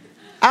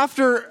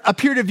 after a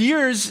period of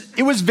years,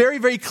 it was very,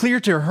 very clear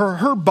to her.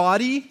 Her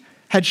body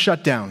had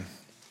shut down.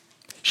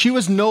 She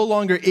was no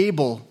longer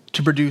able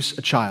to produce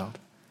a child.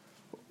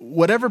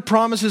 Whatever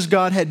promises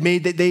God had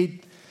made,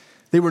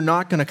 they were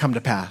not going to come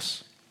to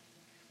pass.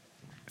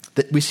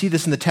 We see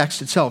this in the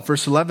text itself.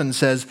 Verse 11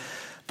 says,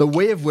 "The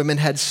way of women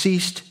had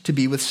ceased to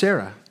be with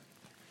Sarah."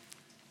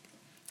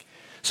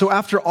 So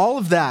after all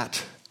of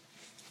that,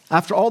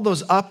 after all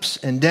those ups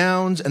and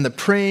downs and the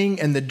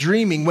praying and the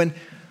dreaming,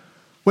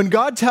 when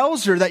God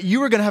tells her that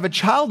you are going to have a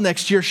child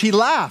next year, she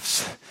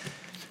laughs.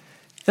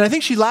 And I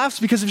think she laughs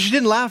because if she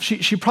didn't laugh,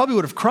 she probably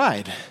would have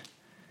cried.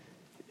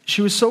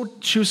 She was so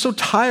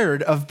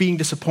tired of being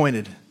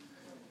disappointed,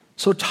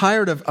 so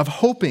tired of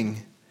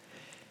hoping.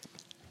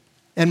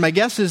 And my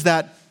guess is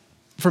that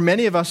for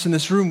many of us in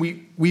this room,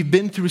 we've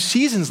been through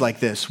seasons like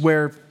this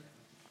where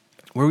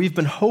we've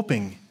been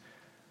hoping.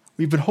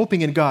 We've been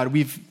hoping in God.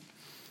 We've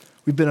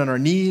been on our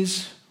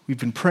knees. We've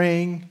been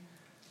praying.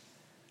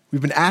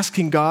 We've been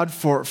asking God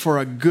for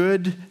a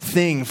good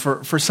thing,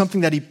 for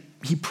something that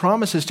He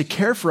promises to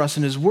care for us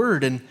in His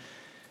Word. And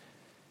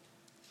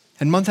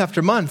month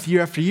after month,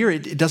 year after year,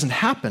 it doesn't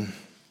happen.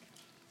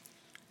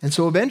 And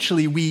so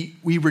eventually we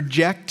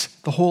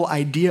reject the whole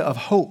idea of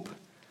hope,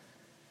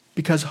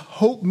 because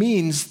hope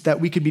means that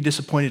we could be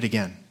disappointed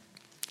again.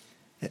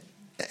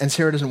 And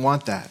Sarah doesn't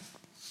want that.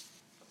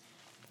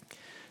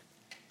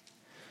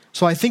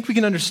 So I think we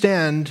can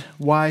understand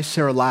why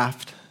Sarah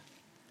laughed.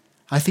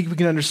 I think we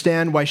can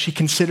understand why she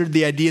considered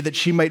the idea that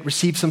she might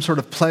receive some sort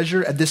of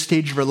pleasure at this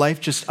stage of her life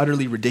just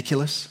utterly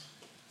ridiculous.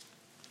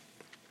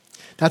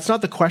 That's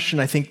not the question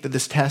I think that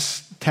this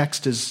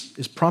text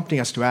is prompting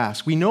us to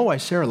ask. We know why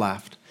Sarah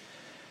laughed.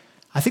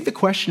 I think the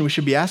question we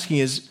should be asking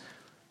is,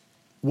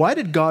 why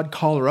did God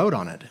call her out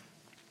on it?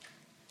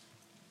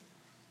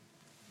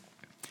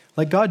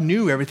 Like, God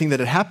knew everything that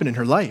had happened in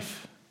her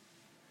life.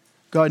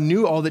 God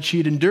knew all that she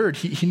had endured.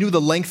 He knew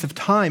the length of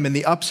time and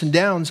the ups and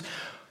downs.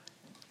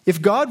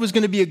 If God was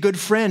going to be a good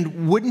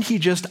friend, wouldn't He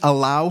just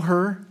allow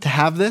her to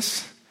have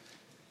this?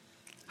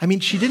 I mean,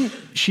 she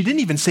didn't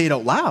even say it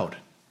out loud.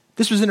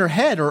 This was in her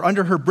head or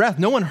under her breath.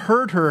 No one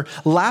heard her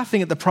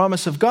laughing at the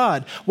promise of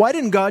God. Why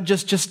didn't God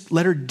just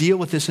let her deal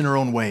with this in her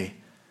own way?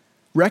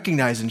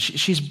 Recognizing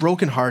she's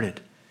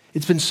brokenhearted.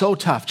 It's been so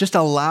tough. Just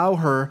allow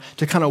her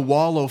to kind of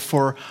wallow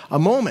for a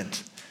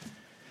moment.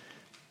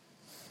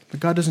 But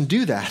God doesn't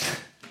do that.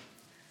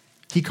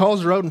 He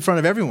calls her out in front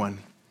of everyone.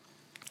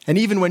 And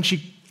even when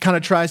she kind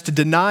of tries to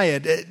deny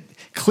it,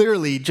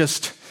 clearly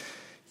just,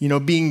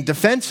 being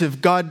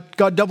defensive, God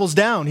doubles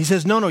down. He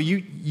says, no,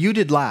 you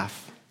did laugh.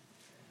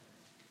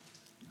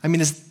 I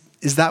mean,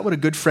 is that what a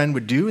good friend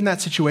would do in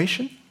that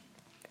situation?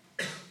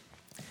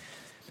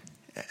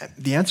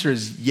 The answer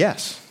is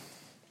yes.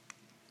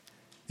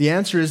 The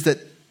answer is that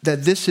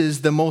this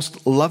is the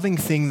most loving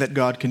thing that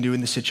God can do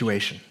in the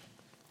situation.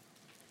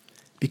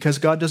 Because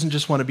God doesn't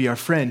just want to be our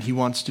friend, He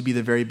wants to be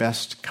the very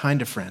best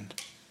kind of friend.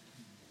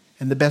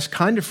 And the best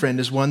kind of friend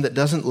is one that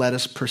doesn't let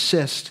us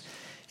persist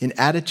in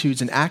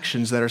attitudes and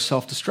actions that are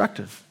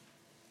self-destructive.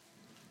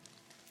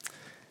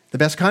 The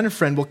best kind of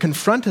friend will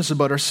confront us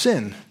about our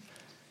sin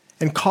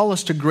and call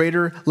us to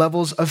greater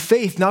levels of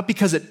faith, not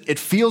because it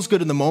feels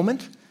good in the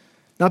moment,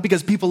 not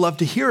because people love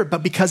to hear it,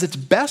 but because it's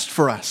best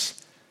for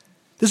us.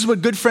 This is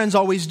what good friends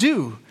always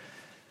do.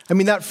 I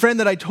mean, that friend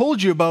that I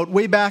told you about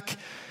way back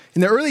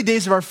in the early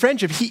days of our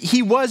friendship,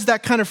 he was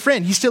that kind of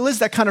friend. He still is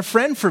that kind of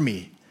friend for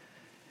me.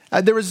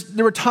 There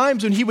were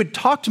times when he would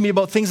talk to me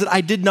about things that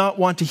I did not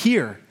want to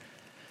hear.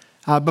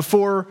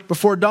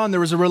 Before dawn, there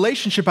was a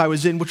relationship I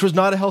was in which was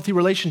not a healthy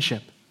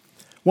relationship.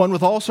 One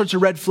with all sorts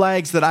of red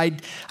flags that I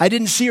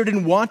didn't see or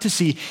didn't want to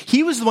see.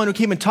 He was the one who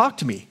came and talked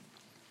to me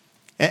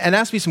and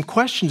asked me some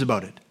questions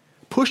about it,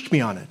 pushed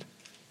me on it.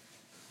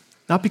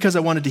 Not because I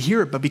wanted to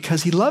hear it, but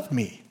because he loved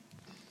me.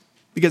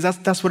 Because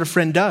that's what a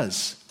friend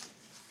does.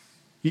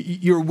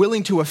 You're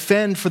willing to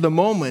offend for the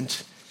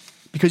moment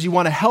because you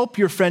want to help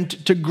your friend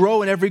to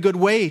grow in every good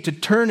way, to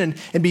turn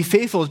and be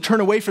faithful, to turn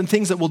away from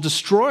things that will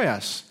destroy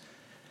us.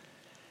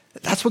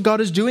 That's what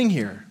God is doing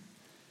here.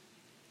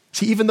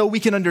 See, even though we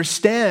can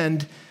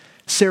understand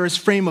Sarah's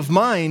frame of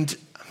mind,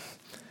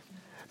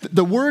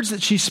 the words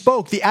that she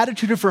spoke, the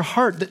attitude of her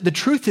heart, the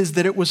truth is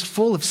that it was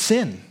full of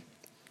sin.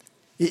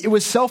 It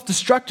was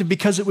self-destructive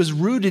because it was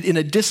rooted in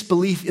a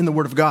disbelief in the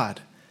Word of God.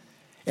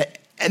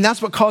 And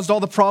that's what caused all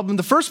the problem in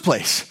the first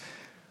place.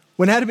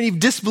 When Adam and Eve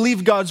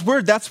disbelieved God's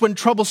Word, that's when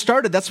trouble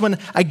started. That's when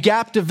a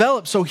gap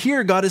developed. So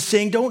here God is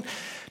saying,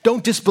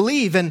 don't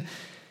disbelieve. And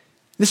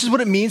this is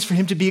what it means for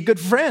him to be a good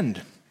friend.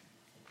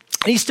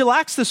 And he still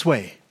acts this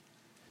way.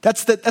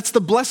 That's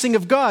the blessing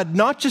of God,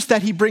 not just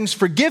that he brings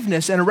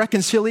forgiveness and a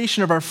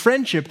reconciliation of our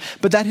friendship,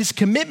 but that his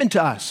commitment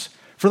to us,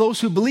 for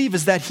those who believe,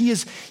 is that he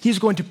is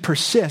going to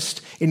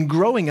persist in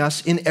growing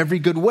us in every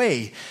good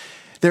way.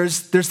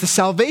 There's the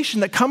salvation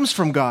that comes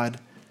from God,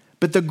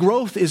 but the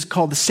growth is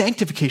called the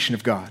sanctification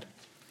of God.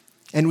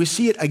 And we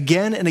see it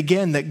again and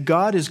again that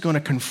God is going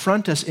to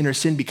confront us in our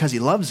sin because he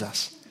loves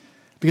us,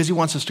 because he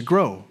wants us to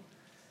grow.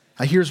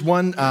 Here's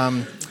one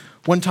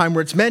time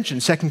where it's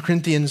mentioned, 2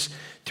 Corinthians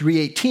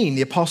 3:18,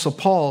 the Apostle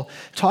Paul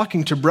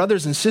talking to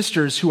brothers and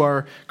sisters who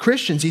are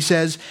Christians. He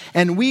says,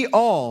 "And we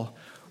all,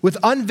 with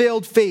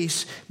unveiled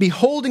face,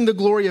 beholding the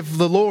glory of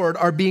the Lord,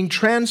 are being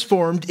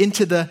transformed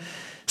into the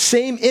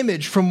same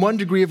image from one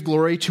degree of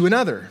glory to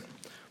another.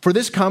 For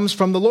this comes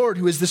from the Lord,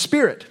 who is the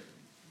Spirit."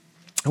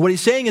 And what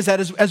he's saying is that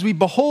as we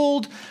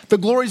behold the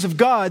glories of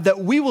God, that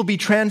we will be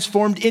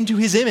transformed into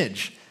his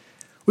image,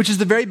 which is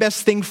the very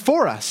best thing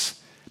for us.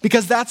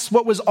 Because that's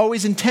what was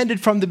always intended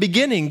from the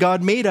beginning.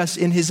 God made us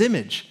in his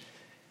image.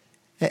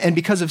 And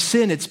because of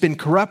sin, it's been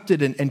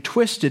corrupted and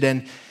twisted,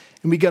 and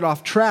we get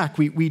off track.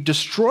 We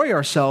destroy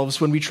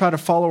ourselves when we try to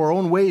follow our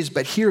own ways.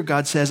 But here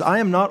God says, I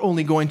am not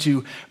only going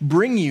to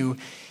bring you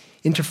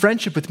into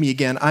friendship with me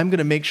again, I'm going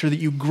to make sure that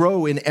you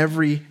grow in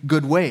every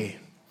good way.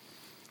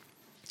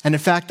 And in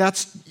fact,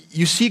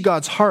 you see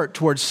God's heart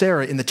towards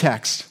Sarah in the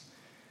text.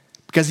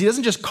 Because he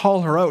doesn't just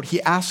call her out,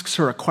 he asks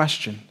her a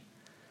question.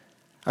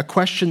 A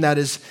question that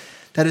is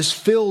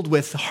filled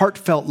with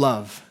heartfelt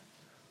love.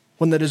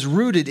 One that is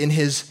rooted in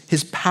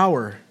his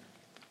power.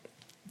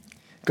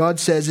 God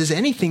says, is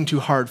anything too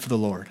hard for the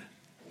Lord?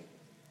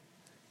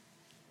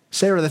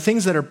 Sarah, the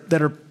things that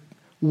are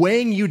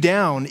weighing you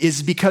down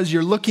is because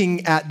you're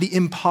looking at the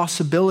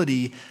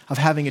impossibility of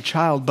having a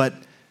child. But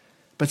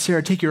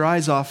Sarah, take your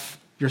eyes off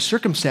your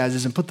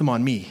circumstances and put them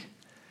on me.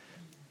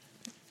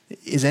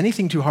 Is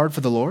anything too hard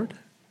for the Lord?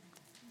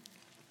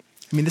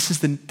 I mean, this is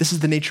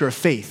the nature of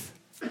faith.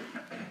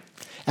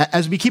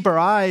 As we keep our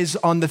eyes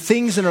on the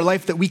things in our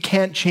life that we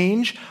can't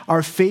change,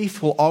 our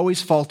faith will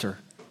always falter.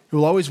 It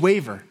will always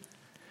waver.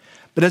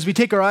 But as we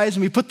take our eyes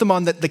and we put them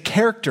on the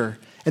character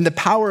and the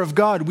power of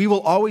God, we will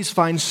always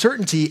find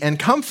certainty and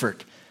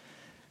comfort.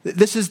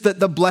 This is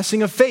the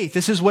blessing of faith.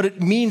 This is what it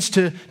means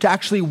to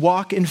actually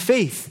walk in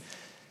faith.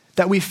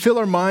 That we fill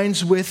our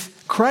minds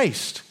with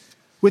Christ,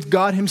 with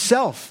God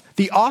himself,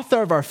 the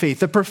author of our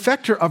faith, the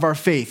perfecter of our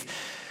faith.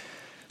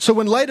 So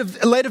in light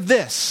of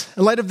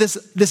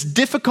this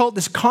difficult,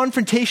 this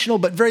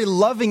confrontational but very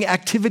loving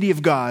activity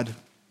of God,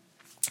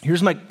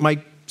 here's my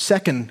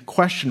second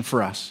question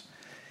for us.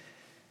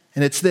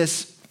 And it's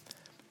this: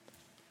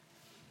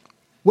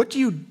 what do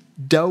you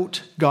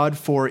doubt God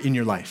for in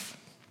your life?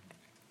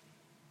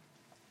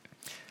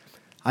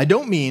 I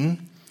don't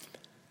mean,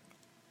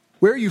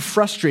 where are you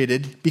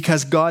frustrated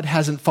because God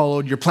hasn't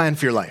followed your plan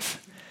for your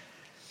life?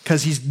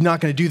 Because he's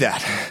not going to do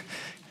that.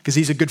 Because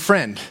he's a good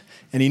friend.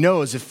 And he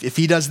knows if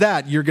he does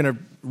that, you're going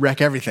to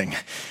wreck everything.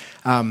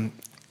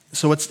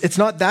 So it's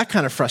not that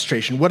kind of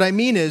frustration. What I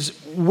mean is,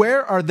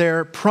 where are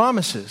there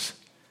promises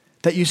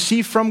that you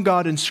see from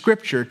God in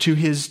Scripture to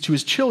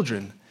his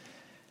children,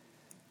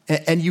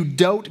 and you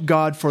doubt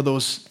God for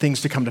those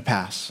things to come to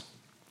pass?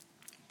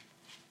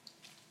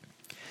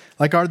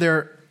 Like, are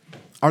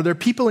there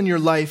people in your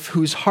life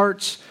whose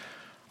hearts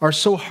are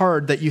so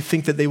hard that you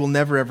think that they will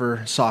never,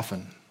 ever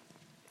soften?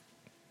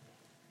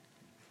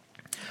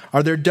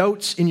 Are there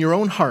doubts in your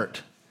own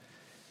heart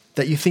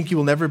that you think you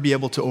will never be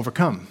able to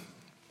overcome?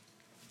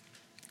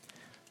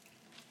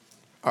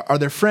 Are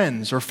there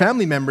friends or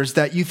family members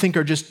that you think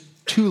are just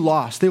too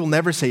lost? They will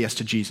never say yes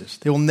to Jesus.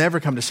 They will never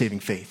come to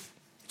saving faith.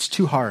 It's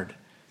too hard.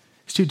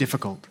 It's too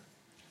difficult.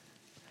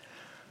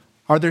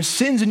 Are there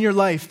sins in your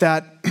life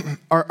that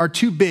are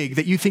too big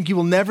that you think you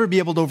will never be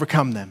able to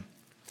overcome them?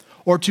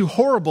 Or too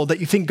horrible that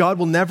you think God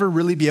will never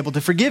really be able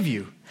to forgive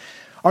you?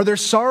 Are there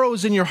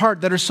sorrows in your heart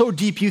that are so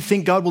deep you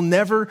think God will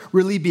never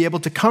really be able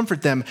to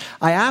comfort them?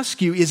 I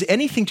ask you, is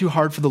anything too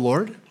hard for the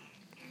Lord?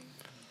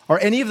 Are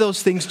any of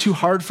those things too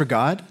hard for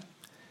God?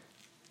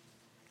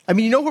 I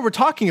mean, you know what we're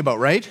talking about,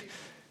 right?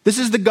 This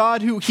is the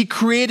God he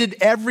created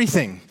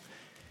everything.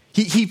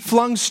 He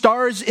flung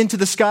stars into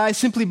the sky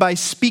simply by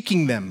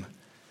speaking them.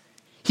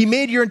 He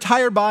made your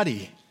entire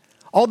body.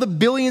 All the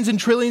billions and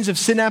trillions of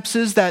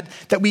synapses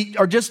that we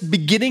are just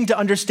beginning to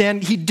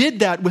understand, he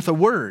did that with a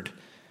word.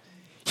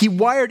 He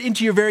wired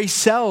into your very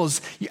cells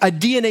a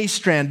DNA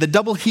strand, the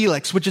double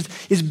helix, which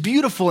is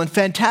beautiful and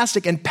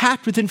fantastic and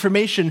packed with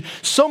information,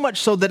 so much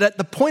so that at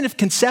the point of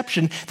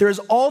conception, there is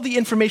all the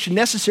information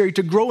necessary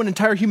to grow an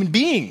entire human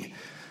being. I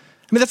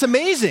mean, that's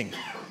amazing.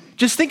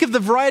 Just think of the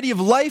variety of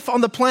life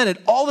on the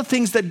planet, all the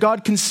things that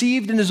God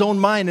conceived in his own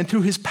mind and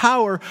through his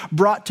power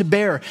brought to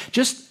bear.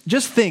 Just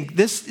think,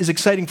 this is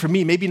exciting for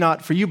me, maybe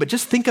not for you, but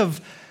just think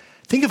of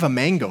a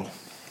mango.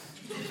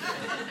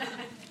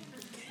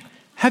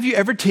 Have you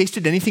ever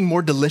tasted anything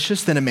more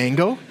delicious than a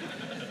mango?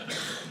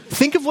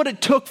 Think of what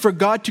it took for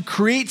God to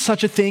create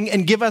such a thing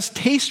and give us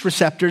taste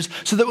receptors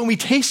so that when we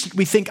taste it,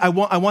 we think, I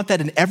want that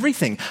in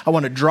everything. I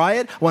want to dry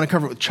it. I want to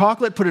cover it with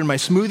chocolate, put it in my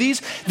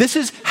smoothies. This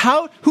is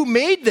who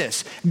made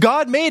this?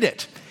 God made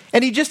it.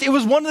 And it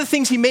was one of the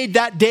things he made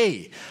that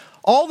day.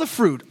 All the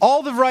fruit,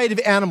 all the variety of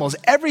animals,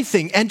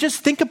 everything. And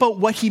just think about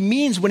what he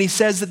means when he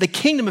says that the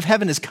kingdom of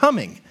heaven is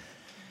coming.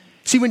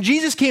 See, when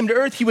Jesus came to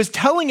earth, he was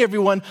telling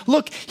everyone,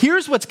 look,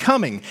 here's what's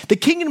coming. The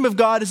kingdom of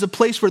God is a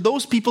place where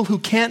those people who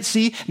can't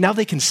see, now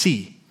they can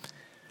see.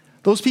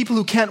 Those people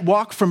who can't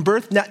walk from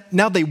birth,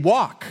 now they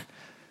walk.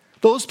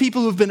 Those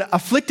people who've been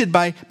afflicted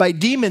by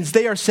demons,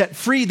 they are set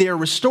free, they are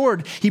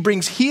restored. He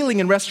brings healing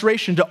and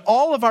restoration to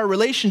all of our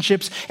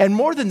relationships. And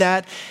more than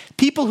that,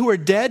 people who are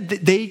dead,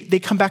 they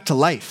come back to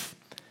life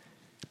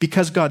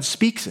because God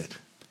speaks it.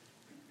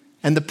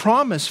 And the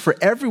promise for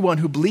everyone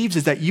who believes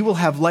is that you will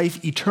have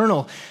life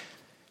eternal.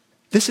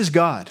 This is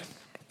God.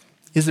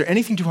 Is there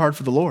anything too hard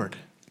for the Lord?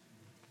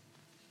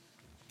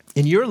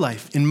 In your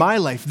life, in my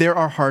life, there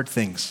are hard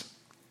things.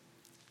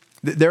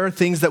 There are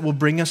things that will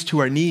bring us to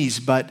our knees,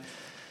 but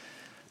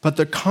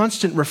the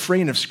constant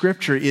refrain of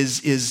Scripture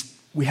is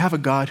we have a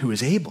God who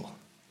is able.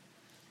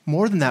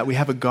 More than that, we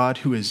have a God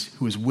who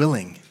is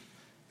willing,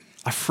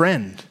 a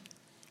friend,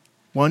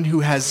 one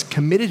who has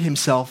committed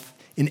himself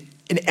in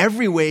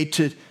every way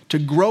to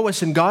grow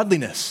us in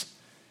godliness.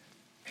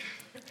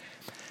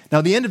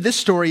 Now, the end of this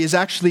story is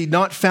actually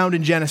not found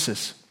in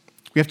Genesis.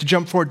 We have to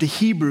jump forward to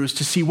Hebrews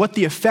to see what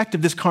the effect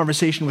of this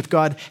conversation with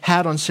God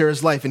had on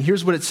Sarah's life. And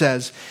here's what it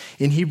says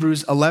in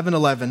Hebrews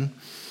 11:11.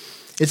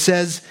 It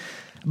says,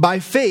 "By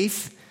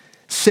faith,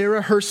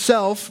 Sarah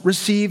herself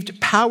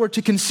received power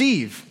to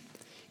conceive,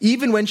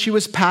 even when she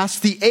was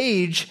past the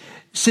age,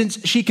 since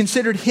she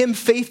considered him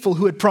faithful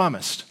who had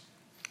promised."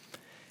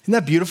 Isn't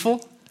that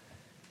beautiful?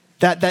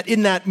 That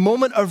in that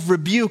moment of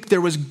rebuke,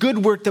 there was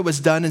good work that was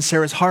done in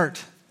Sarah's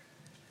heart.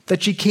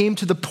 That she came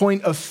to the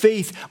point of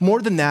faith.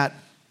 More than that,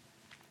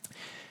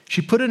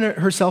 she put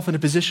herself in a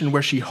position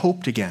where she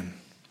hoped again,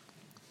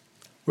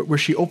 where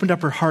she opened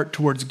up her heart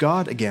towards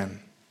God again.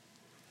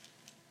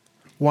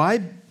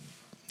 Why?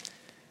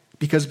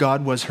 Because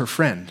God was her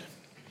friend.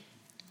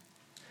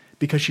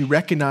 Because she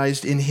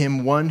recognized in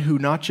him one who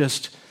not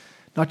just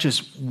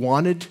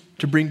wanted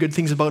to bring good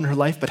things about in her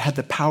life, but had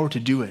the power to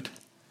do it.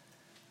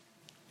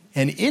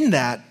 And in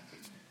that,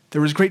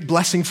 there was great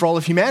blessing for all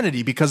of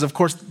humanity because, of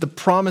course, the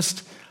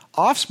promised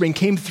offspring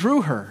came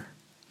through her.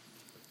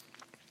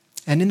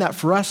 And in that,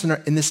 for us,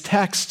 in this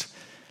text,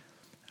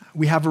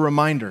 we have a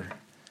reminder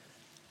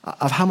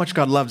of how much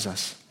God loves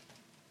us,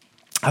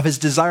 of his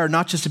desire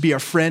not just to be our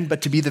friend,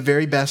 but to be the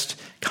very best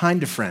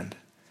kind of friend.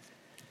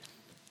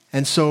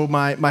 And so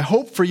my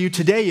hope for you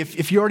today,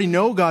 if you already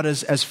know God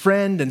as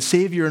friend and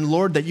Savior and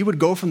Lord, that you would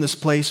go from this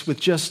place with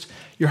just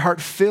your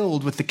heart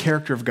filled with the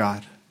character of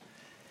God.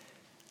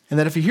 And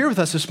that if you're here with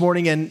us this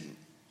morning and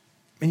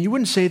you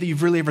wouldn't say that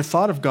you've really ever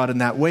thought of God in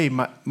that way,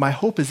 my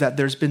hope is that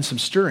there's been some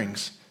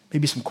stirrings,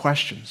 maybe some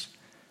questions.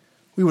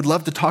 We would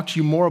love to talk to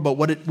you more about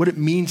what it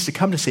means to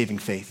come to saving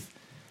faith,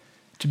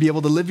 to be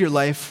able to live your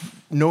life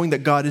knowing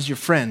that God is your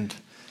friend,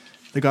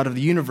 the God of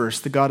the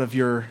universe, the God of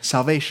your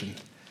salvation,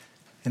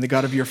 and the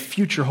God of your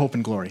future hope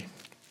and glory.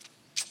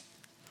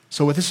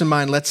 So with this in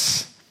mind,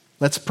 let's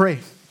pray.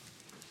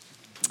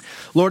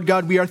 Lord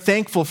God, we are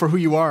thankful for who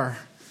you are.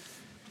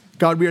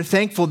 God, we are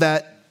thankful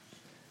that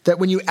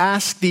when you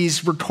ask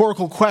these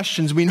rhetorical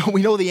questions, we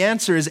know the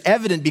answer is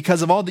evident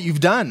because of all that you've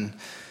done.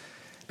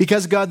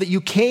 Because, God, that you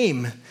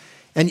came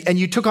and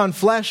you took on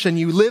flesh and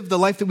you lived the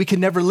life that we could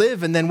never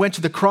live and then went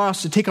to the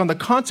cross to take on the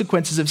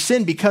consequences of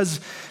sin because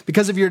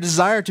of your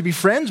desire to be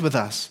friends with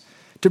us,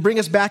 to bring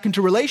us back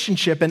into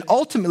relationship, and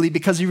ultimately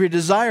because of your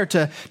desire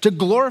to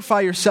glorify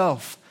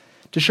yourself,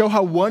 to show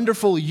how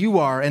wonderful you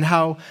are and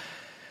how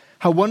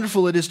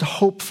wonderful it is to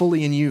hope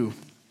fully in you.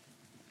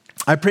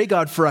 I pray,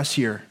 God, for us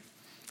here.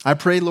 I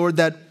pray, Lord,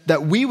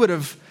 that we would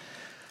have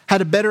had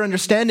a better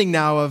understanding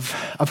now of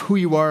who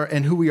you are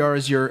and who we are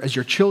as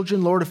your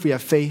children, Lord, if we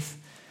have faith.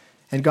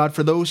 And God,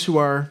 for those who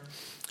are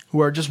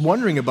just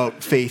wondering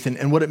about faith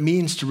and what it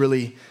means to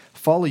really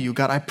follow you,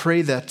 God, I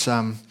pray that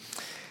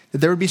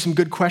there would be some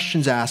good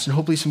questions asked and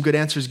hopefully some good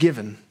answers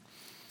given.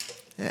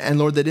 And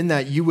Lord, that in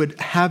that you would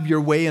have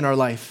your way in our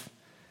life.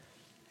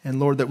 And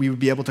Lord, that we would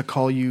be able to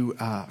call you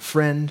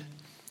friend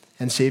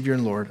and Savior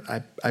and Lord.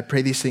 I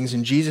pray these things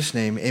in Jesus'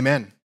 name.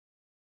 Amen.